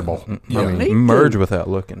a 100%. rebel. Yeah. I mean, Me Merge too. without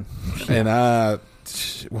looking. And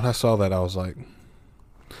when I saw that, I was like,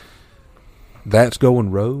 that's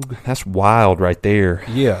going rogue? That's wild right there.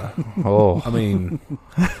 Yeah. Oh, I mean,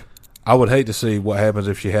 I would hate to see what happens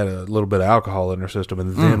if she had a little bit of alcohol in her system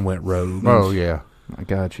and then went rogue. oh yeah. my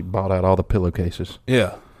God, she bought out all the pillowcases.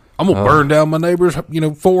 Yeah. I'm going to burn down my neighbor's,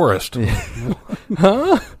 forest.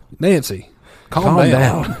 Huh? Nancy, calm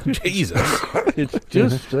down. Jesus. It's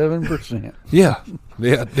just 7%. Yeah.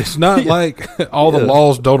 Yeah. It's not like all the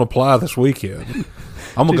laws don't apply this weekend.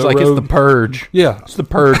 I'm going She's to go like, rogue. it's the purge. Yeah. It's the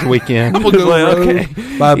purge weekend. I'm going to go Like, rogue,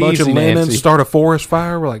 okay. buy a bunch of Easy, linens, Nancy. start a forest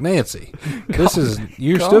fire. We're like, Nancy,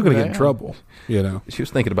 you're still going to get in down. trouble, She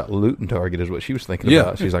was thinking about looting Target is what she was thinking Yeah.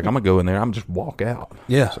 about. She's like, I'm going to go in there. I'm just walk out.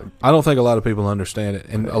 Yeah. I don't think a lot of people understand it.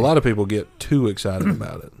 And a lot of people get too excited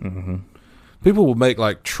about it. Mm-hmm. People will make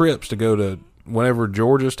like trips to go to whenever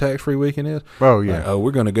Georgia's tax-free weekend is. Oh yeah. Like, oh,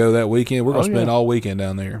 we're going to go that weekend. We're going to Oh, spend yeah. all weekend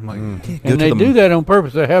down there. I'm like, And they do that on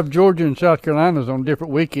purpose. They have Georgia and South Carolinas on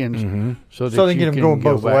different weekends so that So they you get them can going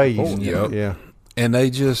go both back ways. and forth. Yep. Yeah.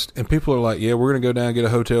 and people are like, yeah, we're going to go down and get a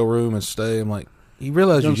hotel room and stay. I'm like, you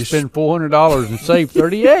realize you You're just spend $400 and save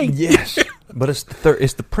 38. Yes. But it's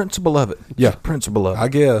it's the principle of it. Yeah. It's the principle of it. I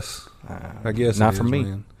guess Not it for is, me.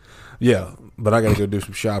 man. Yeah, but I got to go do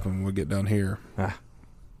some shopping when we get down here, Ah.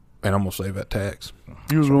 and I'm gonna save that tax.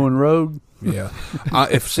 You were going rogue. Yeah,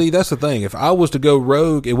 that's the thing. If I was to go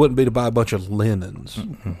rogue, it wouldn't be to buy a bunch of linens.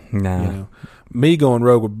 Nah. Me going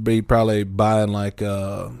rogue would be probably buying like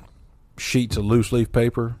sheets of loose leaf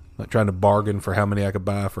paper, like trying to bargain for how many I could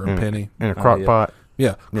buy for a penny. And a crock yeah. pot.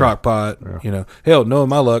 Yeah, crock pot. Yeah. Hell, knowing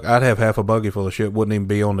my luck, I'd have half a buggy full of shit. Wouldn't even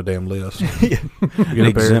be on the damn list. Get a pair-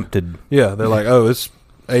 Exempted. Yeah, they're like, oh, it's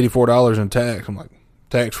 $84 in tax. I'm like,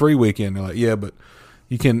 tax free weekend. They're like, yeah, but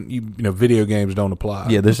you can, video games don't apply.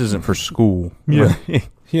 Yeah, this isn't for school. Yeah.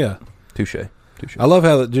 Yeah. Touche. I love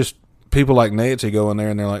how that just people like Nancy go in there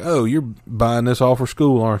and they're like, oh, you're buying this all for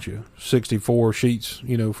school, aren't you? 64 sheets,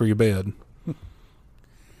 for your bed.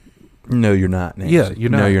 No, you're not, Nancy. Yeah, you're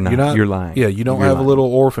not. No, you're not. You're lying. Yeah, you don't You're have lying. a little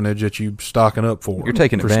orphanage that you stocking up for. You're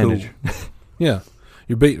taking for advantage. school. Yeah.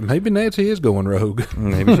 You're beating. Maybe Nancy is going rogue.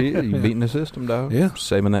 Maybe she is. You're beating the system, dog. Yeah.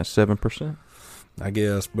 Saving that 7%. I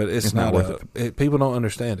guess, but it's It's not not worth people don't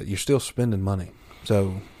understand it. You're still spending money.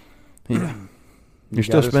 So, Yeah. You're You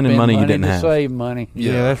still gotta spending spend money you didn't to have. save money.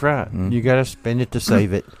 Yeah, that's right. Mm. You got to spend it to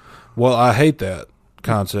save it. well, I hate that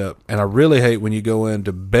concept, and I really hate when you go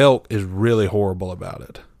into Belk is really horrible about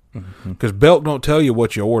it. Because Belk don't tell you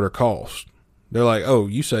what your order costs. They're like, oh,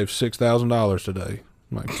 you saved $6,000 today.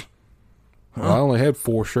 I'm like, well, I only had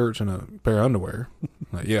 4 shirts and a pair of underwear. I'm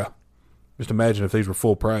like, yeah. Just imagine if these were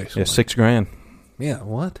full price. Yeah, I'm like, $6,000. yeah,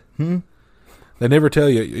 what? They never tell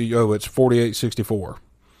you, oh, it's $48.64.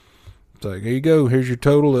 It's like, here you go. Here's your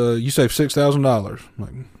total. You saved $6,000. I'm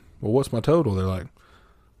like, well, what's my total? They're like,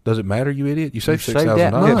 does it matter, you idiot? You saved saved that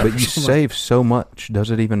 $6,000. Yeah, much. but you save so much.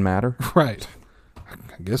 Does it even matter? Right.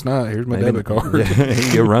 I guess not. Here's my Maybe- debit card.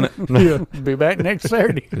 Yeah, you run it. Yeah. Be back next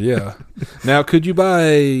Saturday. Yeah. Now, could you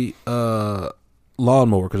buy a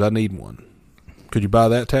lawnmower? Because I need one. Could you buy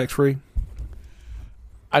that tax free?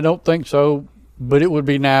 I don't think so, but it would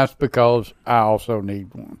be nice because I also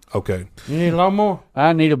need one. Okay. You need a lawnmower?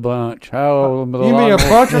 I need a bunch. Oh, the You mean a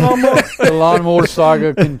bunch of lawnmower? the lawnmower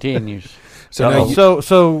saga continues. So now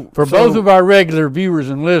you, For both of our regular viewers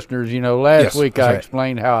and listeners, last Yes, week that's I right.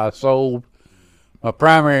 explained how I sold my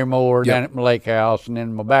primary mower Yep. down at my lake house, and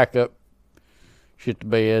then my backup shit the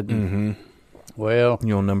bed. Mm-hmm. Well,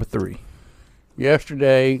 You're on number 3.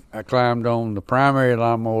 yesterday I climbed on the primary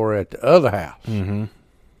lawnmower at the other house. Mm-hmm.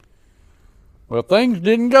 Well, things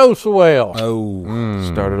didn't go so well.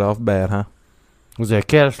 Oh. Started off bad, huh? Was there a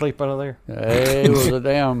cat asleep under there? It was a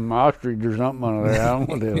damn ostrich or something under there. I don't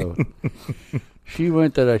know what it was. She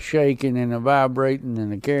went to the shaking and the vibrating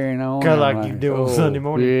and the carrying on. Kinda I'm like you do on Sunday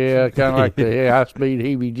morning. Yeah, kind of like the high-speed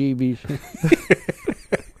heebie-jeebies.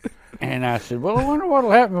 And I said, well, I wonder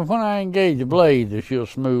what'll happen when I engage the blade that she'll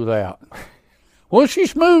smooth out. Well, she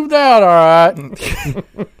smoothed out all right.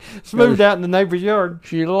 Smoothed out in the neighbor's yard.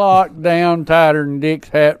 She locked down tighter than Dick's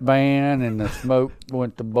hat band, and the smoke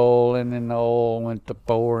went to boiling, and the oil went to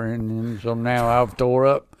pouring, and so now I've tore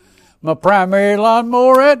up my primary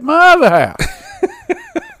lawnmower at my other house.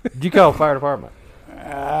 Did you call the fire department?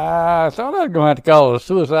 I thought I was going to have to call a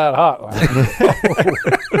suicide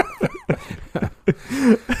hotline.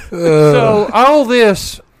 So all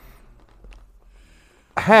this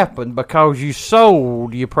happened because you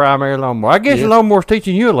sold your primary lawnmower. I guess Yeah. your lawnmower's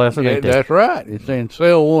teaching you a lesson, Yeah, ain't it? that's right. It's saying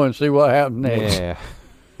sell one, see what happens next. Yeah.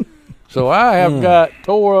 So I have got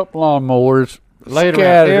tore up lawnmowers Laid around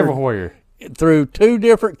scattered everywhere. through 2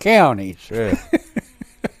 different counties, Yeah.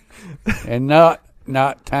 and not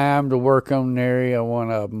time to work on nary a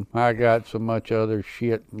one of them. I got so much other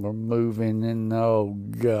shit we're moving, and oh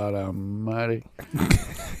God Almighty,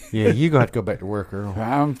 Yeah, you gonna have to go back to work, Earl.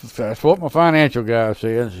 that's what my financial guy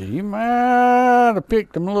says. You might have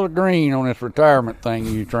picked them a little green on this retirement thing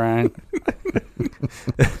you trying.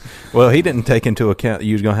 Well, he didn't take into account that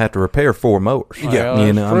you was going to have to repair 4 mowers. Well, you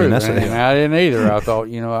that's know, true. I mean, that's and I didn't either. I thought,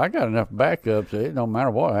 I got enough backups. That it don't matter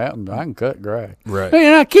what happens. I can cut grass. Right.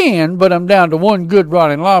 And I can, but I'm down to one good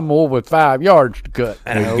running lawnmower with 5 yards to cut.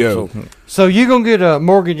 There you go. So you gonna get a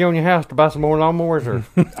mortgage on your house to buy some more lawnmowers, or?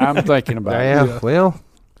 I'm thinking about it. Yeah. Well.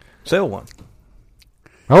 sell one.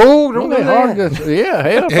 Oh, Well, don't they do hard that. to, yeah,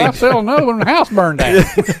 hell, if I sell another one, the house burned down.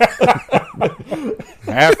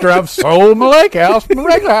 After I've sold my lake house, my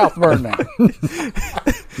regular house burned down.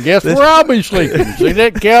 Guess where I'll be sleeping? See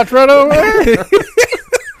that couch right over there?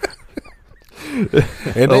 And The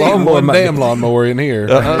ain't lawnmower one might damn be- lawnmower in here.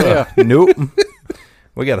 Yeah. Nope.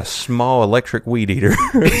 We got a small electric weed eater.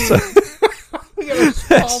 So-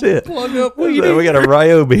 that's it. Plug up So we got a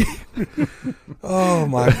Ryobi. Oh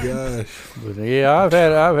my gosh. But yeah, I've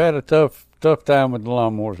had a tough time with the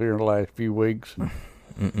lawnmowers here in the last few weeks.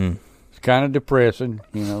 Mm-mm. It's kind of depressing,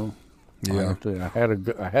 Yeah.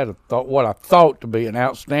 I had a thought what I thought to be an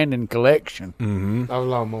outstanding collection, Mm-hmm. Of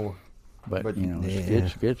lawnmower. but yeah.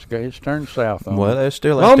 it's turned south on me. Well, they're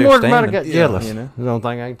still out there Lawnmowers might have standing. got jealous. You know? That's the only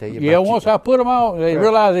thing I can tell you. Yeah, about once you. I put them all, they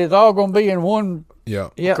realized it's all going to be in one Yeah.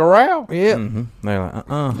 Yeah. corral. Yeah. Mm-hmm. They're like,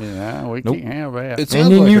 Yeah, we Nope. can't have that. It And sounds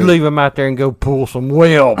then like you a- leave them out there and go pull some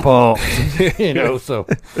well pumps. So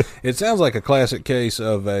It sounds like a classic case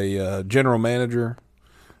of a general manager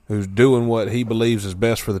who's doing what he believes is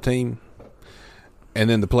best for the team, and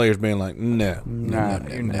then the players being like, "No, Nah, no.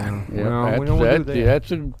 Yeah, No, we don't wanna do that.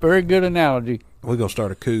 That's a very good analogy. We're gonna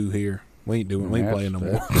start a coup here. We ain't playing no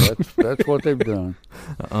more." That's what they've done.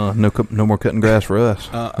 no more cutting grass for us.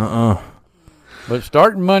 But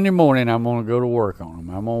starting Monday morning, I'm going to go to work on them.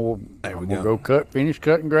 I'm There we going to go. go finish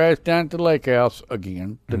cutting grass down at the lake house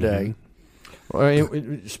again today. well,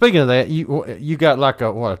 speaking of that, you got like a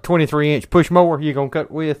 23-inch push mower you gonna cut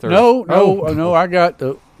with? Or? No. I got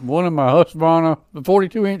one of my Husqvarna, the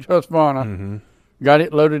 42-inch Husqvarna. Mm-hmm. Got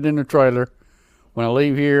it loaded in the trailer. When I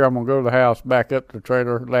leave here, I'm going to go to the house, back up to the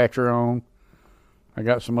trailer, latch her on. I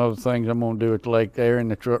got some other things I'm going to do at the lake there in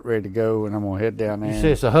the truck ready to go, and I'm going to head down there. You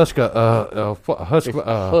say it's a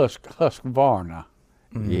Husqvarna.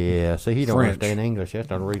 Yeah, see, he don't French. understand English. That's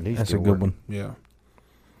not reading. He's That's a still good working. one. Yeah.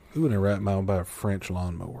 Who would have right mile about a French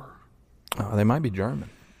lawnmower? Oh, they might be German.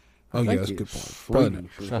 Oh yeah, think that's a good it's point. Probably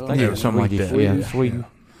Swedish I or think Yeah, it's something like Swedish. that. Yeah, Yeah. Sweden.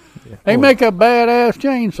 They make a badass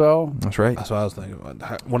chainsaw. That's right. That's what I was thinking.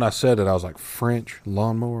 When I said it, I was like, French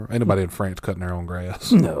lawnmower? Anybody in France cutting their own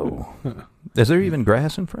grass? No. Is there even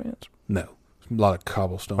grass in France? No. A lot of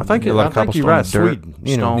cobblestone. I think Yeah, a lot of you're right. cobblestone, dirt, Sweden.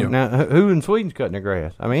 You know, stone. now who in Sweden's cutting their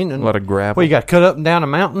grass? I mean, A lot of gravel. well, you got cut up and down a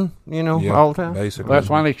mountain. You know, Yeah, all the time. Basically. That's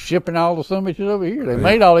why they're shipping all the summiches over here. They Yeah.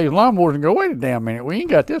 made all these lawnmowers and go, wait a damn minute, we ain't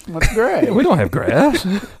got this much grass. we don't have grass.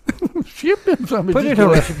 Ship them summiches. Put it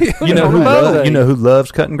on. you know on who the boat. you know who loves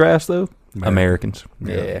cutting grass though? Americans.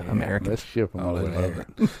 Americans. Yeah, Americans. Let's ship them Oh, over they there. love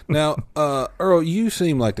it. Now, Earl, you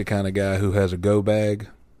seem like the kind of guy who has a go bag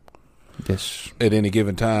Yes. at any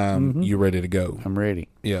given time. You're ready to go. I'm ready.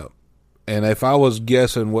 Yeah. And if I was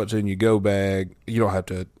guessing what's in your go bag, you don't have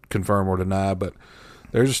to confirm or deny, but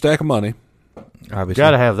there's a stack of money. Obviously.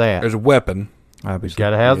 Got to have that. There's a weapon. Obviously.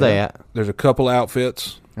 Got to have Yeah. that. There's a couple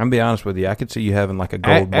outfits. I'm gonna be honest with you. I could see you having like a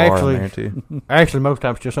gold bar actually- in there too. Actually, most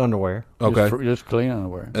times just underwear. Okay. Just clean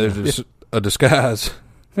underwear. There's a disguise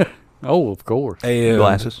Oh, of course. and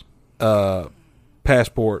Glasses.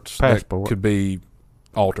 Passports Passport. that could be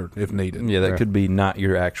altered if needed. Yeah, that Yeah. could be not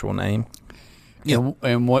your actual name.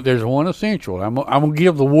 And what there's one essential. I'm gonna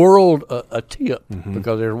give the world a tip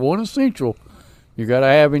because there's one essential you got to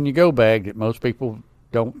have in your go bag that most people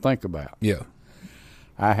don't think about. Yeah.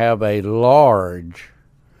 I have a large,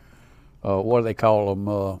 what do they call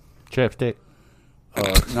them? Chapstick.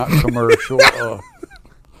 Not commercial.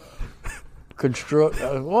 Construct.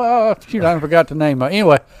 Well, shoot, I forgot the name.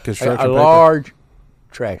 Anyway, Construction a paper? large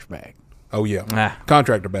trash bag. Oh yeah, Ah.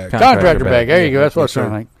 contractor bag. Contractor bag. There you go. That's what Yes, sir. I'm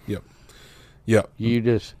trying to think. Yep. Yep. You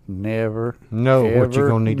just never Know what you're ever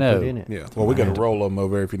gonna need to know put in it. Yeah. Well, we got to roll them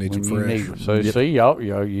over there if you need when some you fresh. need them. So see,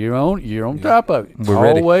 you're on Yeah. top of it. We're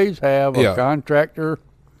ready. Always have a Yeah. contractor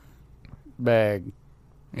bag.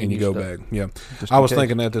 And you your go stuff. bag. Yeah. Just I in was case.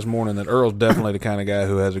 thinking that this morning that Earl's definitely the kind of guy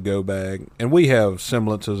who has a go bag, and we have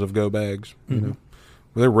semblances of go bags. You know,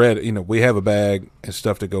 they're red. You know, we have a bag and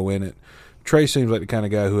stuff to go in it. Trey seems like the kind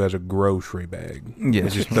of guy who has a grocery bag. Yeah. He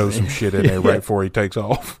just throws some shit in there right before he takes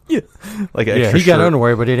off. Like an Yeah, extra he got shirt.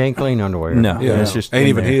 underwear, but it ain't clean underwear. No. Yeah, it's just ain't in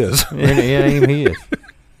even there. his. it ain't even his.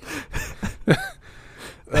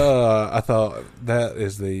 I thought that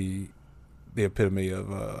is the epitome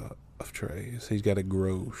of Trey's. He's got a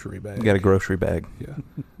grocery bag. You got a grocery bag. Yeah,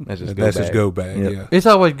 That's his that's his go bag. Yep. Yeah, It's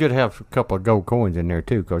always good to have a couple of gold coins in there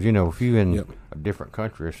too, because if you in Yep. a different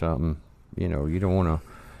country or something, you don't want to.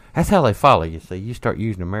 That's how they follow you. See, you start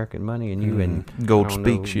using American money, and you in Gold I don't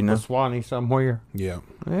speaks, you know. Botswana somewhere. yeah.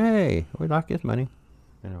 Hey, we like his money,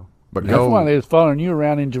 But That's gold, why they was following you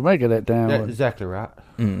around in Jamaica that time. that's exactly right.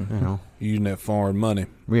 Mm. Using that foreign money,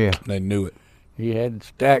 Yeah. they knew it. He had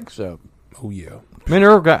stacks of 'em. Oh yeah. Man,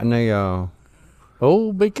 Earl got in a.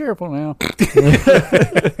 Oh, be careful now.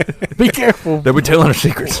 Be careful. They'll be telling our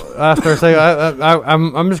secrets. I start saying,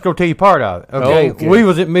 I'm just gonna tell you part of it. Okay, Okay. we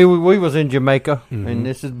was in Jamaica, and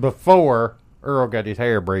this is before Earl got his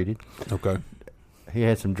hair braided. Okay. He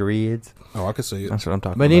had some dreads. Oh, I can see it. That's what I'm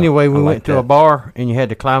talking But about. anyway, we I went like to a that. bar, and you had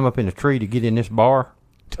to climb up in a tree to get in this bar.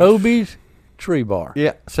 Toby's Tree Bar.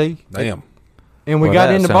 Yeah, see, Damn. and we Well, got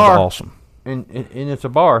that in the sounds bar, Awesome. and it's a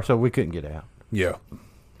bar, so we couldn't get out. Yeah.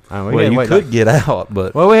 I mean, Well, you wait could get out,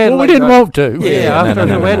 but Well, we had. Well, we like, didn't want to. Yeah, I was no, trying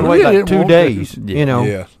to no, we had to no. wait We like didn't 2 want to. days. Yeah.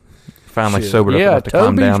 Yeah. finally Shit. sobered up Yeah, enough to climb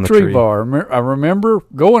Toby's down the Tree tree. Bar. I remember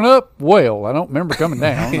going up. Well, I don't remember coming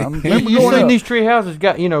down. I remember You going seen up. these tree houses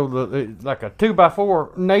got like a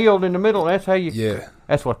 2x4 nailed in the middle? That's how you. Yeah.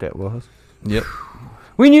 That's what that was. Yep.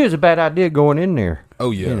 We knew it was a bad idea going in there.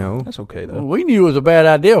 Oh yeah. You know. That's okay, Well, though. we knew it was a bad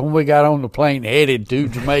idea when we got on the plane headed to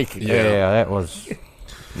Jamaica. Yeah, that was.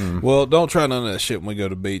 Well, don't try none of that shit when we go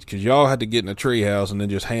to the beach because y'all had to get in a tree house and then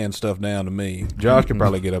just hand stuff down to me. Josh could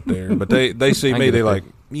probably get up there, but they see I me, get they up like,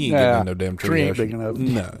 you ain't getting in no damn tree tree ain't house. big enough.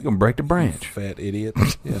 No, You're going to break the branch. fat idiot.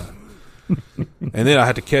 Yeah. And then I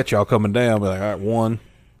had to catch y'all coming down. Be like, all right, 1,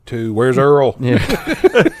 2, where's Earl? Yeah.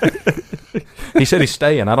 He said he's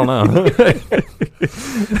staying. I don't know.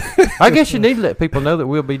 I guess you need to let people know that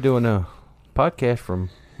we'll be doing a podcast from.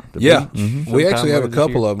 The Yeah, beach we sometime actually have a later this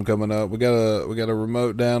couple year. of them coming up. We got a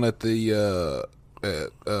remote down at the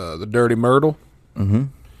Dirty Myrtle. Mm-hmm.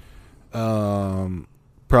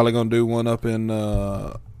 Probably gonna do one up in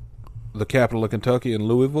the capital of Kentucky in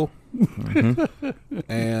Louisville.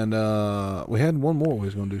 And we had one more we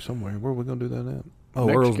was gonna do somewhere. Where are we gonna do that at? Oh,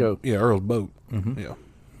 Mexico. Earl's boat. Mm-hmm. Yeah,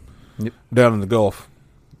 Yep. down in the Gulf.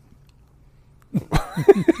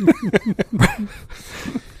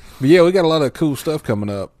 But yeah, we got a lot of cool stuff coming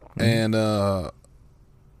up, and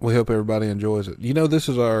we hope everybody enjoys it. You know, this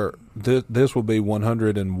is this will be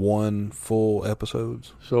 101 full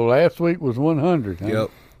episodes. So last week was 100. Huh? Yep.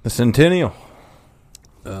 The Centennial.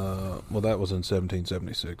 Well, that was in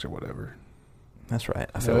 1776 or whatever. That's right.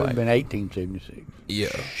 I So feel it would like. have been 1876. Yeah.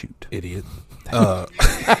 Shoot. Idiot. I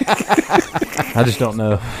just don't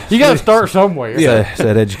know. You got to start somewhere. Yeah. It's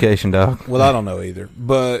that education, dog. Well, I don't know either.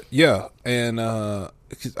 But yeah, and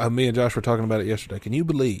me and Josh were talking about it yesterday. Can you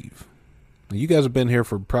believe you guys have been here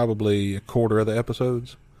for probably a quarter of the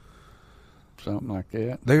episodes? Something like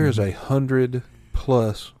that. There is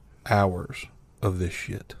 100+ hours of this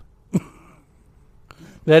shit.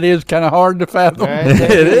 That is kind of hard to fathom. It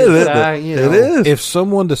is, isn't it? It is. If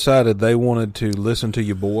someone decided they wanted to listen to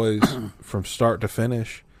you boys from start to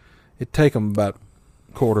finish, it'd take them about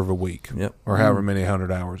a quarter of a week. Yep. Or however many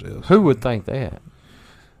 100 hours is. Who would think that?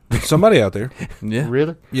 Somebody out there. Yeah.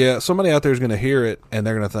 Really? Yeah, somebody out there is going to hear it and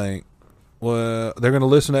they're going to think, well, they're going to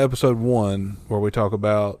listen to episode 1 where we talk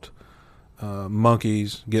about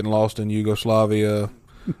monkeys getting lost in Yugoslavia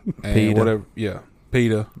and PETA. whatever. Yeah,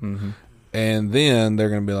 PETA. Mm-hmm. And then they're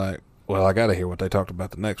going to be like, well, I got to hear what they talked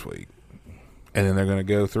about the next week. And then they're going to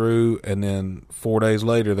go through, and then 4 days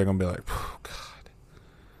later, they're going to be like, oh, God,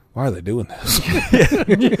 why are they doing this?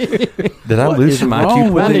 Did I What lose is some wrong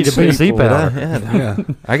IQ with I need points? to be a people? CPAP. Yeah.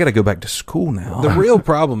 I got to go back to school now. The real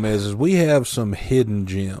problem is we have some hidden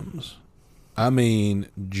gems. I mean,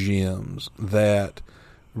 gems that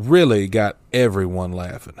really got everyone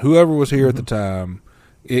laughing. Whoever was here at the time,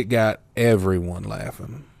 it got everyone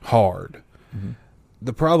laughing hard.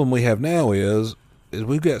 The problem we have now is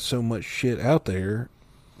we've got so much shit out there.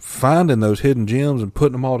 Finding those hidden gems and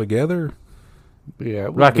putting them all together. Yeah,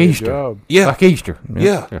 it would Like be a Easter. job. Yeah. Like Easter.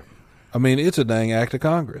 Yeah. I mean, it's a dang act of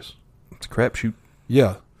Congress. It's a crapshoot.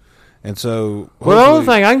 Yeah. And so, Well, the only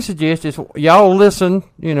hopefully- thing I can suggest is y'all listen,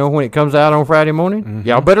 when it comes out on Friday morning,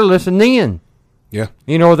 y'all better listen then. Yeah.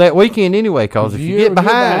 That weekend anyway, because if you get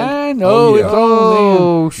behind, oh, yeah. it's on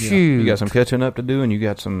oh, shoot. You got some catching up to do, and you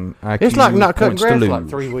got some IQ It's like not cutting points to grass lose. like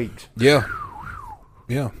 3 weeks. Yeah.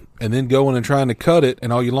 Yeah. And then going and trying to cut it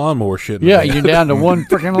and all your lawnmower shit. in Yeah, the you're down to one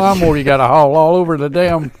freaking lawnmower you got to haul all over the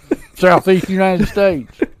damn southeast United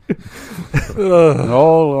States.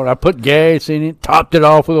 Oh, Lord. I put gas in it, topped it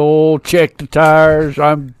off with oil, checked the tires.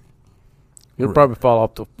 It'll probably fall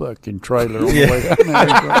off the fucking trailer on the way down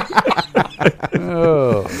there.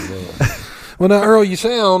 Oh, Lord. Well, now, Earl, you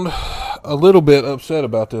sound a little bit upset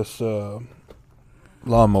about this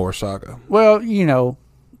lawnmower saga. Well,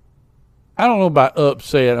 I don't know about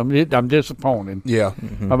upset. I'm disappointed. Yeah.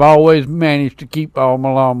 I've always managed to keep all my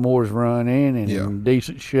lawnmowers running and Yeah. in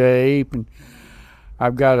decent shape, and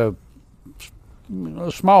I've got a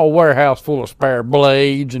small warehouse full of spare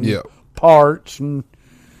blades and Yeah. parts and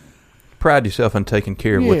Pride yourself on taking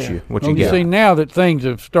care of what you Well, got. see, now that things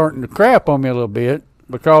are starting to crap on me a little bit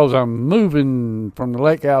because I'm moving from the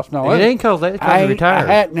lake house and all It that, ain't because that, it's 'cause I you're retired.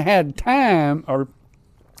 hadn't had time, or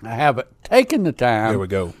I haven't taken the There time we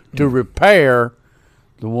go. to repair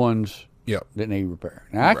the ones Yep. that need repair.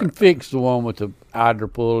 Now I can fix the one with the idler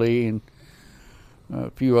pulley and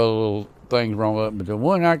a few other little things wrong with it, but the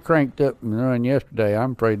one I cranked up and run yesterday,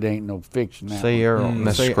 I'm afraid there ain't no fixing that. See, Earl,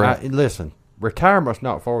 that's see, scrap. listen, retirement's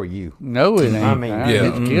not for you. No, it ain't. I mean,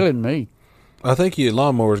 yeah. It's killing me. I think your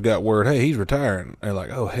lawnmowers got word, hey, he's retiring. They're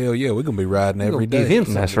like, oh, hell yeah, we're going to be riding every Give day. him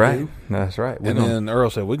something That's to right. do. That's right. And then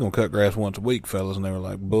Earl said, we're going to cut grass once a week, fellas. And they were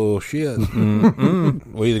like, bullshit.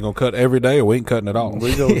 Mm-hmm. We're either going to cut every day or we ain't cutting at all.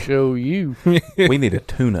 We gonna show you. we need a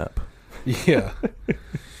tune-up. Yeah.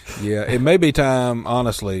 Yeah. It may be time,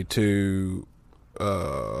 honestly, to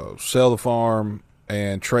sell the farm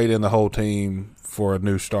and trade in the whole team for a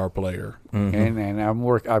new star player. And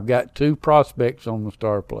I've got 2 prospects on the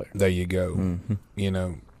star player. There you go. You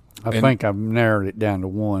know, I And- think I've narrowed it down to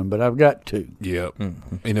 1, but I've got 2. yep.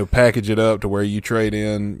 Package it up to where you trade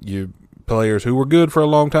in your players who were good for a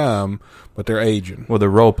long time, but they're aging. Well, they're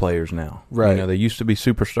role players now. Right. They used to be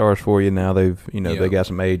superstars for you. Now they've, Yeah. they got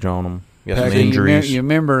some age on them. Got some Package- injuries. You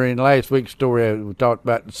remember in last week's story we talked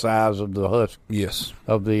about the size of the Yes.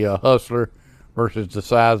 hustler versus the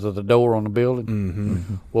size of the door on the building.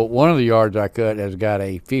 Mm-hmm. Well, one of the yards I cut has got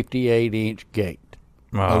a 58-inch gate.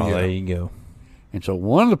 Oh, yeah. there you go. And so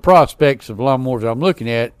one of the prospects of lawnmowers I'm looking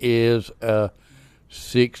at is a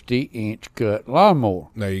 60-inch cut lawnmower,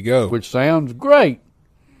 There you go. which sounds great.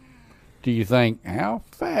 Do you think, how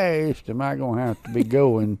fast am I going to have to be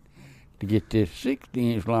going to get this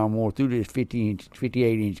 60-inch lawnmower through this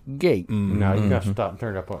 58-inch gate? No, you got to stop and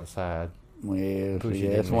turn it up on the side. Well, Push see,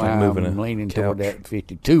 it that's in. why Like moving I'm a leaning toward couch. that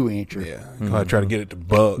 52-incher. Yeah. I try to get it to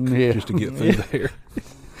buck Yeah. just to get through there.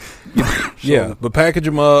 Yeah. But package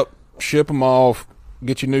them up, ship them off,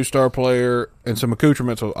 get your new star player, and some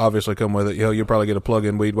accoutrements will obviously come with it. You'll probably get a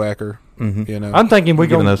plug-in weed whacker. You know. I'm thinking we're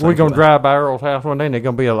Giving gonna those we're things gonna away. drive by Earl's house one day, and there's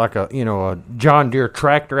gonna be a John Deere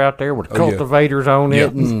tractor out there with Oh, yeah. cultivators on Yeah.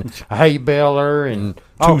 it and a hay baler and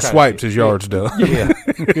all Two kinds of swipes, shit. his yard's done. Yeah,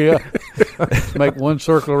 Yeah. Make one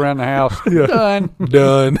circle around the house. Done.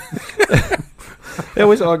 Done. Yeah,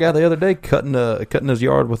 we saw a guy the other day cutting his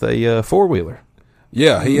yard with a four-wheeler.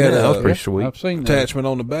 Yeah, he had Yeah, that was a pretty sweet. I've seen that. attachment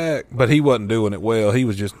on the back, but he wasn't doing it well. He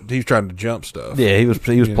was trying to jump stuff. Yeah, he was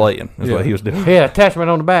Yeah. playing. That's Yeah. what he was doing. yeah, attachment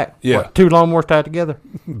on the back. Yeah. What, 2 lawnmowers tied together.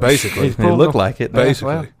 Basically. He's It looked like it.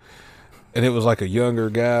 Basically. well. And it was like a younger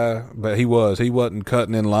guy, but he wasn't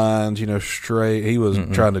cutting in lines, straight. He was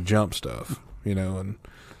trying to jump stuff, and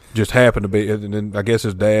just happened to be, and then I guess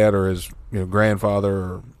his dad or his grandfather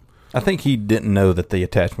or, I think he didn't know that the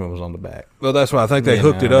attachment was on the back. well, that's why I think they Yeah,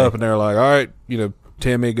 hooked it no, up and they were like, all right,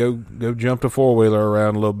 Timmy, go jump the 4-wheeler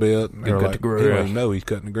around a little bit. And they Go were cut like, the he grass. don't even know he's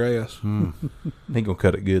cutting the grass. He gonna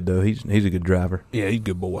cut it good though. He's a good driver. Yeah, he's a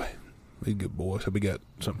good boy. He's a good boy. So we got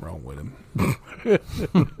something wrong with him.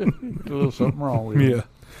 A little something wrong with it.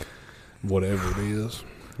 Whatever it is.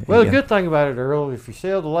 Well, Yeah. the good thing about it, Earl, if you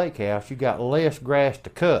sell the lake house, you got less grass to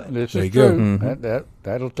cut, This There is you go. true. Mhm.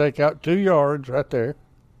 That'll take out 2 yards right there.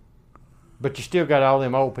 but you still got all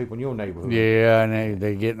them old people in your neighborhood. Yeah, and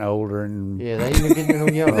they're getting older and Yeah, they ain't even getting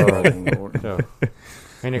no younger. Oh, Lord. So,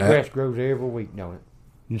 and the Now- grass grows every week, don't it?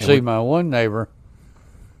 You see, my one neighbor,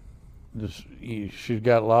 she's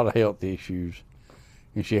got a lot of health issues,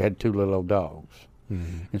 and she had 2 little old dogs.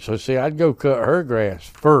 Mm-hmm. And so, see, I'd go cut her grass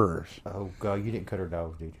first. Oh God, you didn't cut her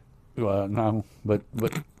dogs, did you? Well, no, but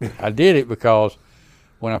I did it because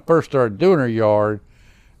when I first started doing her yard,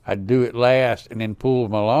 I'd do it last and then pull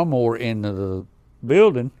my lawnmower into the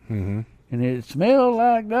building, Mm-hmm. and it smelled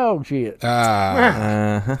like dog shit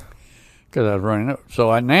Ah, because I was running up.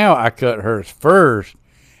 So now I cut hers first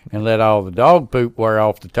and let all the dog poop wear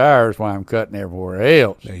off the tires while I'm cutting everywhere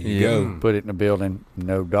else. there you Yeah. go. Put it in the building,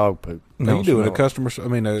 no dog poop. Now you doing a smell. customer? I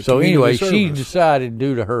mean, a So community anyway, she service. decided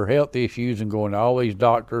due to her health issues and going to all these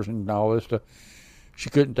doctors and all this stuff, she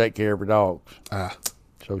couldn't take care of her dogs. Ah,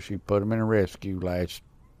 So she put them in a rescue last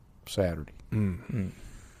Saturday. mm.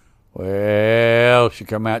 Well, she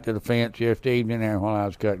come out to the fence yesterday evening there while I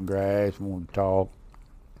was cutting grass and wanted to talk.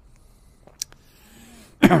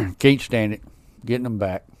 Can't stand it. Getting them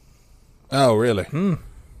back. Oh, really?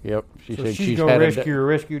 Yep. She So said she's she's gonna had rescue her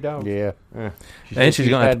rescue dog. Yeah. Yeah. She And said she's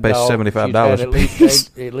gonna have had to pay dogs- $75 she's had a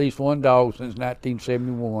piece. at least one dog since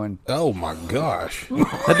 1971. Oh my gosh!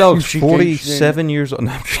 That dog's She 47 years old.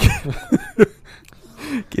 No, I'm just kidding.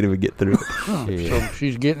 Can't even get through it. So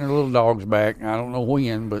she's getting her little dogs back. I don't know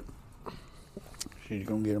when, but she's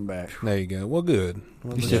gonna get them back. There you go. Well, good.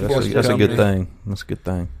 Well, You let's said support that's your That's a good company. thing. That's a good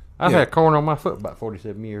thing. I've Yeah. had corn on my foot about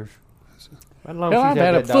 47 years. How long Hell, she's I've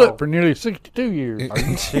had a that foot dog? for nearly 62 years. Are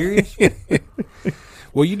you serious?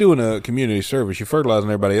 Well, you're doing a community service. You're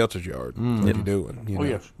fertilizing everybody else's yard. Mm. What you're doing? You Oh know.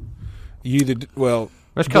 yes. You either well,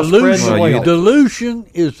 That's called spreading Dilution, the Well, you- wealth. dilution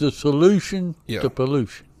is the solution Yeah. to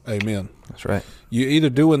pollution. amen. That's right. You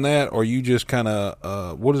either doing that or you just kind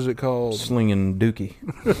of what is it called? Slinging dookie.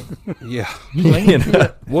 Yeah. You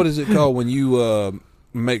know? What is it called when you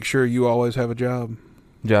make sure you always have a job?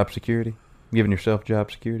 Job security. Giving yourself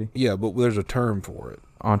job security. Yeah, but there's a term for it.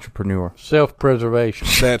 Entrepreneur. Self-preservation.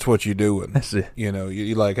 That's what you're doing. That's it. You know,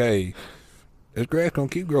 you're like, hey, this grass gonna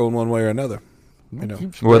keep growing one way or another. You know.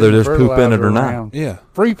 Keep Whether spreading there's poop in it fertilizer or not. around. Yeah.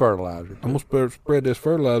 Free fertilizer. I'm gonna spread this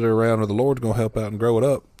fertilizer around, or the Lord's gonna help out and grow it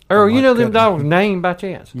up. Earl, I'm you like, know them cut- dogs' name by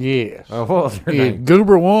chance? Yes. Oh, what was their Yeah, name?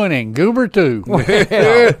 Goober 1 and Goober 2. Well,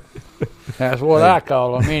 That's what I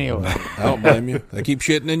call them anyway. I don't blame you. They keep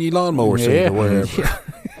shitting in your lawnmower seat Yeah. or wherever.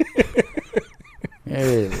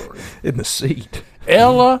 Yeah, Lord. In the seat.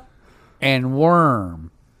 Ella and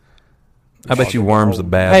Worm. I bet you Worm's the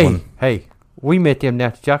bad one. hey, we met them down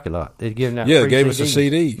at the Jockey Lot. They're giving out Yeah, free they gave us a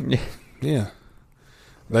CDs. CD. Yeah.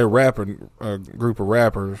 They're a group of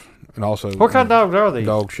rappers, and also What kind of dogs are these?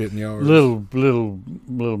 dog shit in yards. Little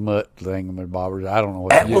mutt thingamabobbers. I don't know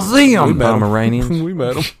what That they was do. We them. met 'em. Pomeranians. we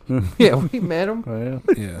met them. Yeah, we met them. Well,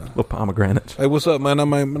 Yeah. Little pomegranates. Hey, what's up, man?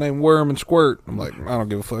 My name Worm and Squirt. I'm like, I don't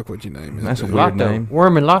give a fuck what your name is. That's a dude. weird Lotto. name.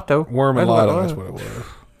 Worm and Lotto. Worm and That's what it Lotto. was. That's what it was.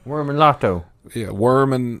 Worm and Lotto. Yeah,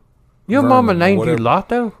 Worm and Your Vermin, mama named whatever. you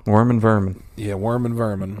Lotto? Worm and vermin. yeah, Worm and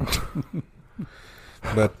Vermin.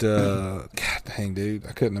 But God dang, dude,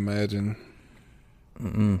 I couldn't imagine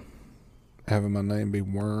having my name be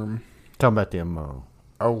Worm. Talking about them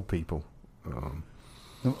old people. them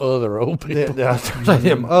other old people.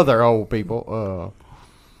 Them other old people.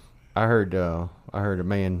 I heard a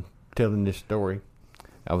man telling this story.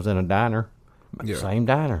 I was in a diner, Yeah. same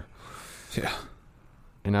diner, Yeah.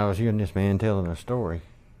 and I was hearing this man telling a story.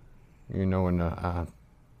 You know, and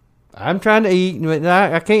I'm trying to eat, but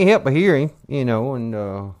I can't help but hear him. You know,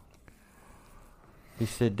 and he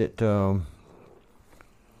said that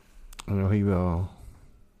he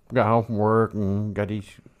got home from work and got his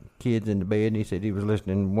kids in the bed, and he said he was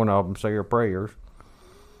listening to one of them say her prayers.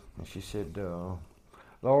 And she said,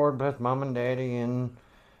 Lord bless Mom and Daddy and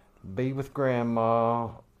be with Grandma,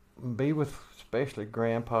 be with especially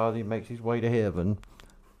Grandpa as he makes his way to heaven.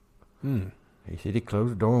 He said he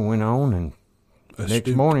closed the door and went on, and next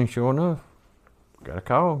Astute. morning, sure enough, got a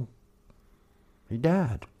call. He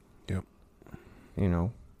died. Yep. You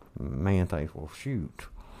know, man thinks, well, shoot.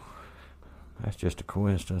 That's just a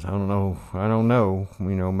coincidence. I don't know. You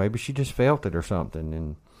know, maybe she just felt it or something.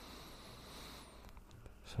 And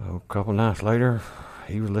so a couple nights later,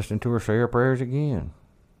 he was listening to her say her prayers again.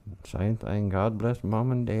 Same thing. God bless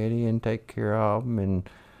Mom and Daddy and take care of them and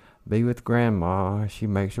be with Grandma as she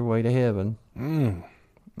makes her way to heaven.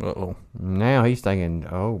 Uh-oh. Now he's thinking,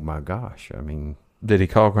 oh my gosh. I mean, Did he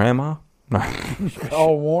call Grandma? No.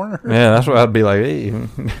 All Warner. Yeah, that's what I'd be like. Hey,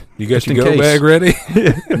 You got Just your in go case. bag ready?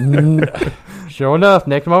 sure enough,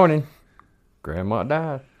 next morning, Grandma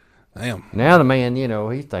died. Damn. Now the man, you know,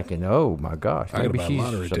 he's thinking, oh my gosh, I gotta maybe buy a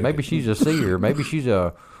lottery she's maybe ticket. she's a seer, maybe she's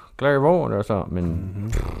a clairvoyant or something.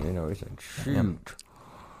 And you know, he said, shoot.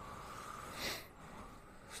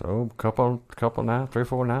 So couple nights, 3 or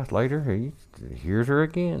 4 nights later, he hears her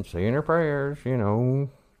again, saying her prayers. You know,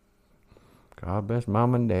 God bless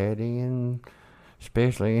Mom and Daddy, and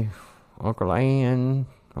especially Uncle Ann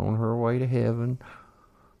on her way to heaven.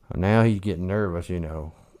 And now he's getting nervous. You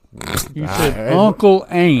know. You said Uncle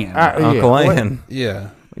Ann. Uncle Ann. Yeah.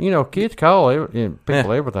 You know, kids call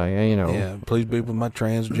people everything. You know. Yeah. Please be with my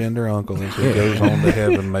transgender uncle as he goes on to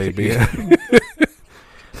heaven, maybe.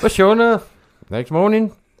 But sure enough, next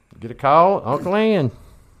morning, get a call, Uncle Ann.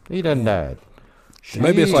 He done died.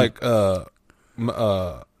 Maybe it's like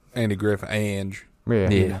Andy Griffin, Ange.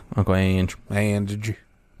 Yeah. Uncle Ange. Ange.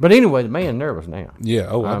 But anyway, the man nervous now. Yeah.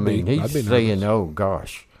 Oh, I mean, I'd he's be saying, nervous. "Oh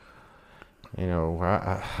gosh, you know,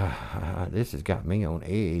 this has got me on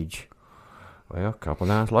edge." Well, a couple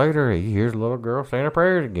nights later, he hears a little girl saying her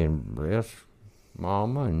prayers again. Bless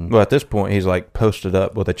Mama. And Well, at this point, he's like posted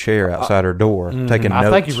up with a chair outside her door, taking I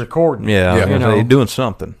notes. think he's recording. Yeah, Yeah. you know, he's doing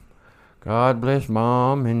something. God bless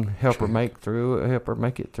Mom and help her make it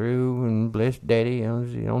through, and bless Daddy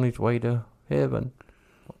on his way to heaven.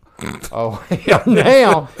 Oh, yeah,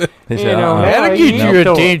 now, He you said, know, uh-uh. now That'll he get hit your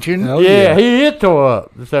tore- attention. Oh, yeah, he hit tore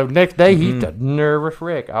up. So next day, he's a nervous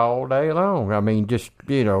wreck all day long. I mean, just,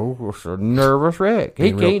 you know, was a nervous wreck.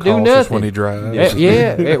 He Being real can't do cautious nothing. when he drives. Yeah,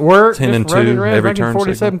 at work, 10 and just running 2 around every drinking turn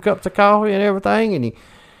 47 cups of coffee and everything, and he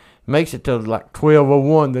makes it to like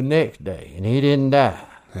 12:01 the next day, and he didn't die.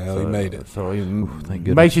 Hell, he made it. So he thank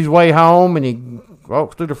goodness. makes his way home, and he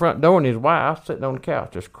walks through the front door, and his wife sitting on the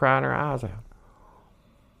couch just crying her eyes out.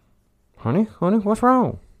 Honey, what's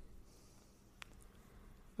wrong?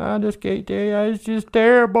 I just can't tell you. It's just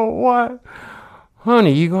terrible. What?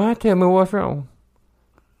 Honey, you gonna have to tell me what's wrong?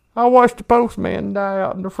 I watched the postman die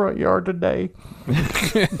out in the front yard today.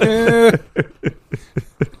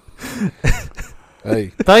 Hey.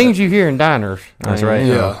 Things you hear in diners. That's I mean, right.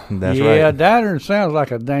 you know. Yeah. That's yeah, right. diner sounds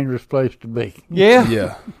like a dangerous place to be. Yeah.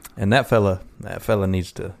 Yeah. And that fella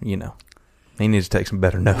needs to, you know, he needs to take some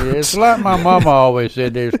better notes. Yeah, it's like my mama always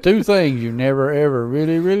said, there's two things you're never, ever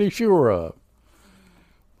really, really sure of.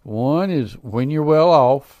 One is when you're well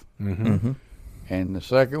off, Mm-hmm. and the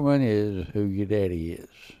second one is who your daddy is.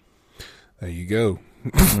 There you go.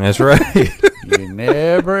 That's right. You're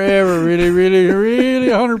never, ever really, really, really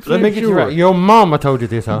 100% Let me get you sure. right. Your mama told you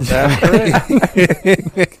this, huh? That's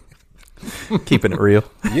correct. Keeping it real.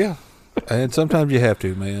 Yeah. And sometimes you have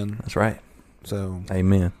to, man. That's right. So,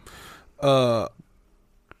 Amen. I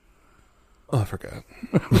forgot.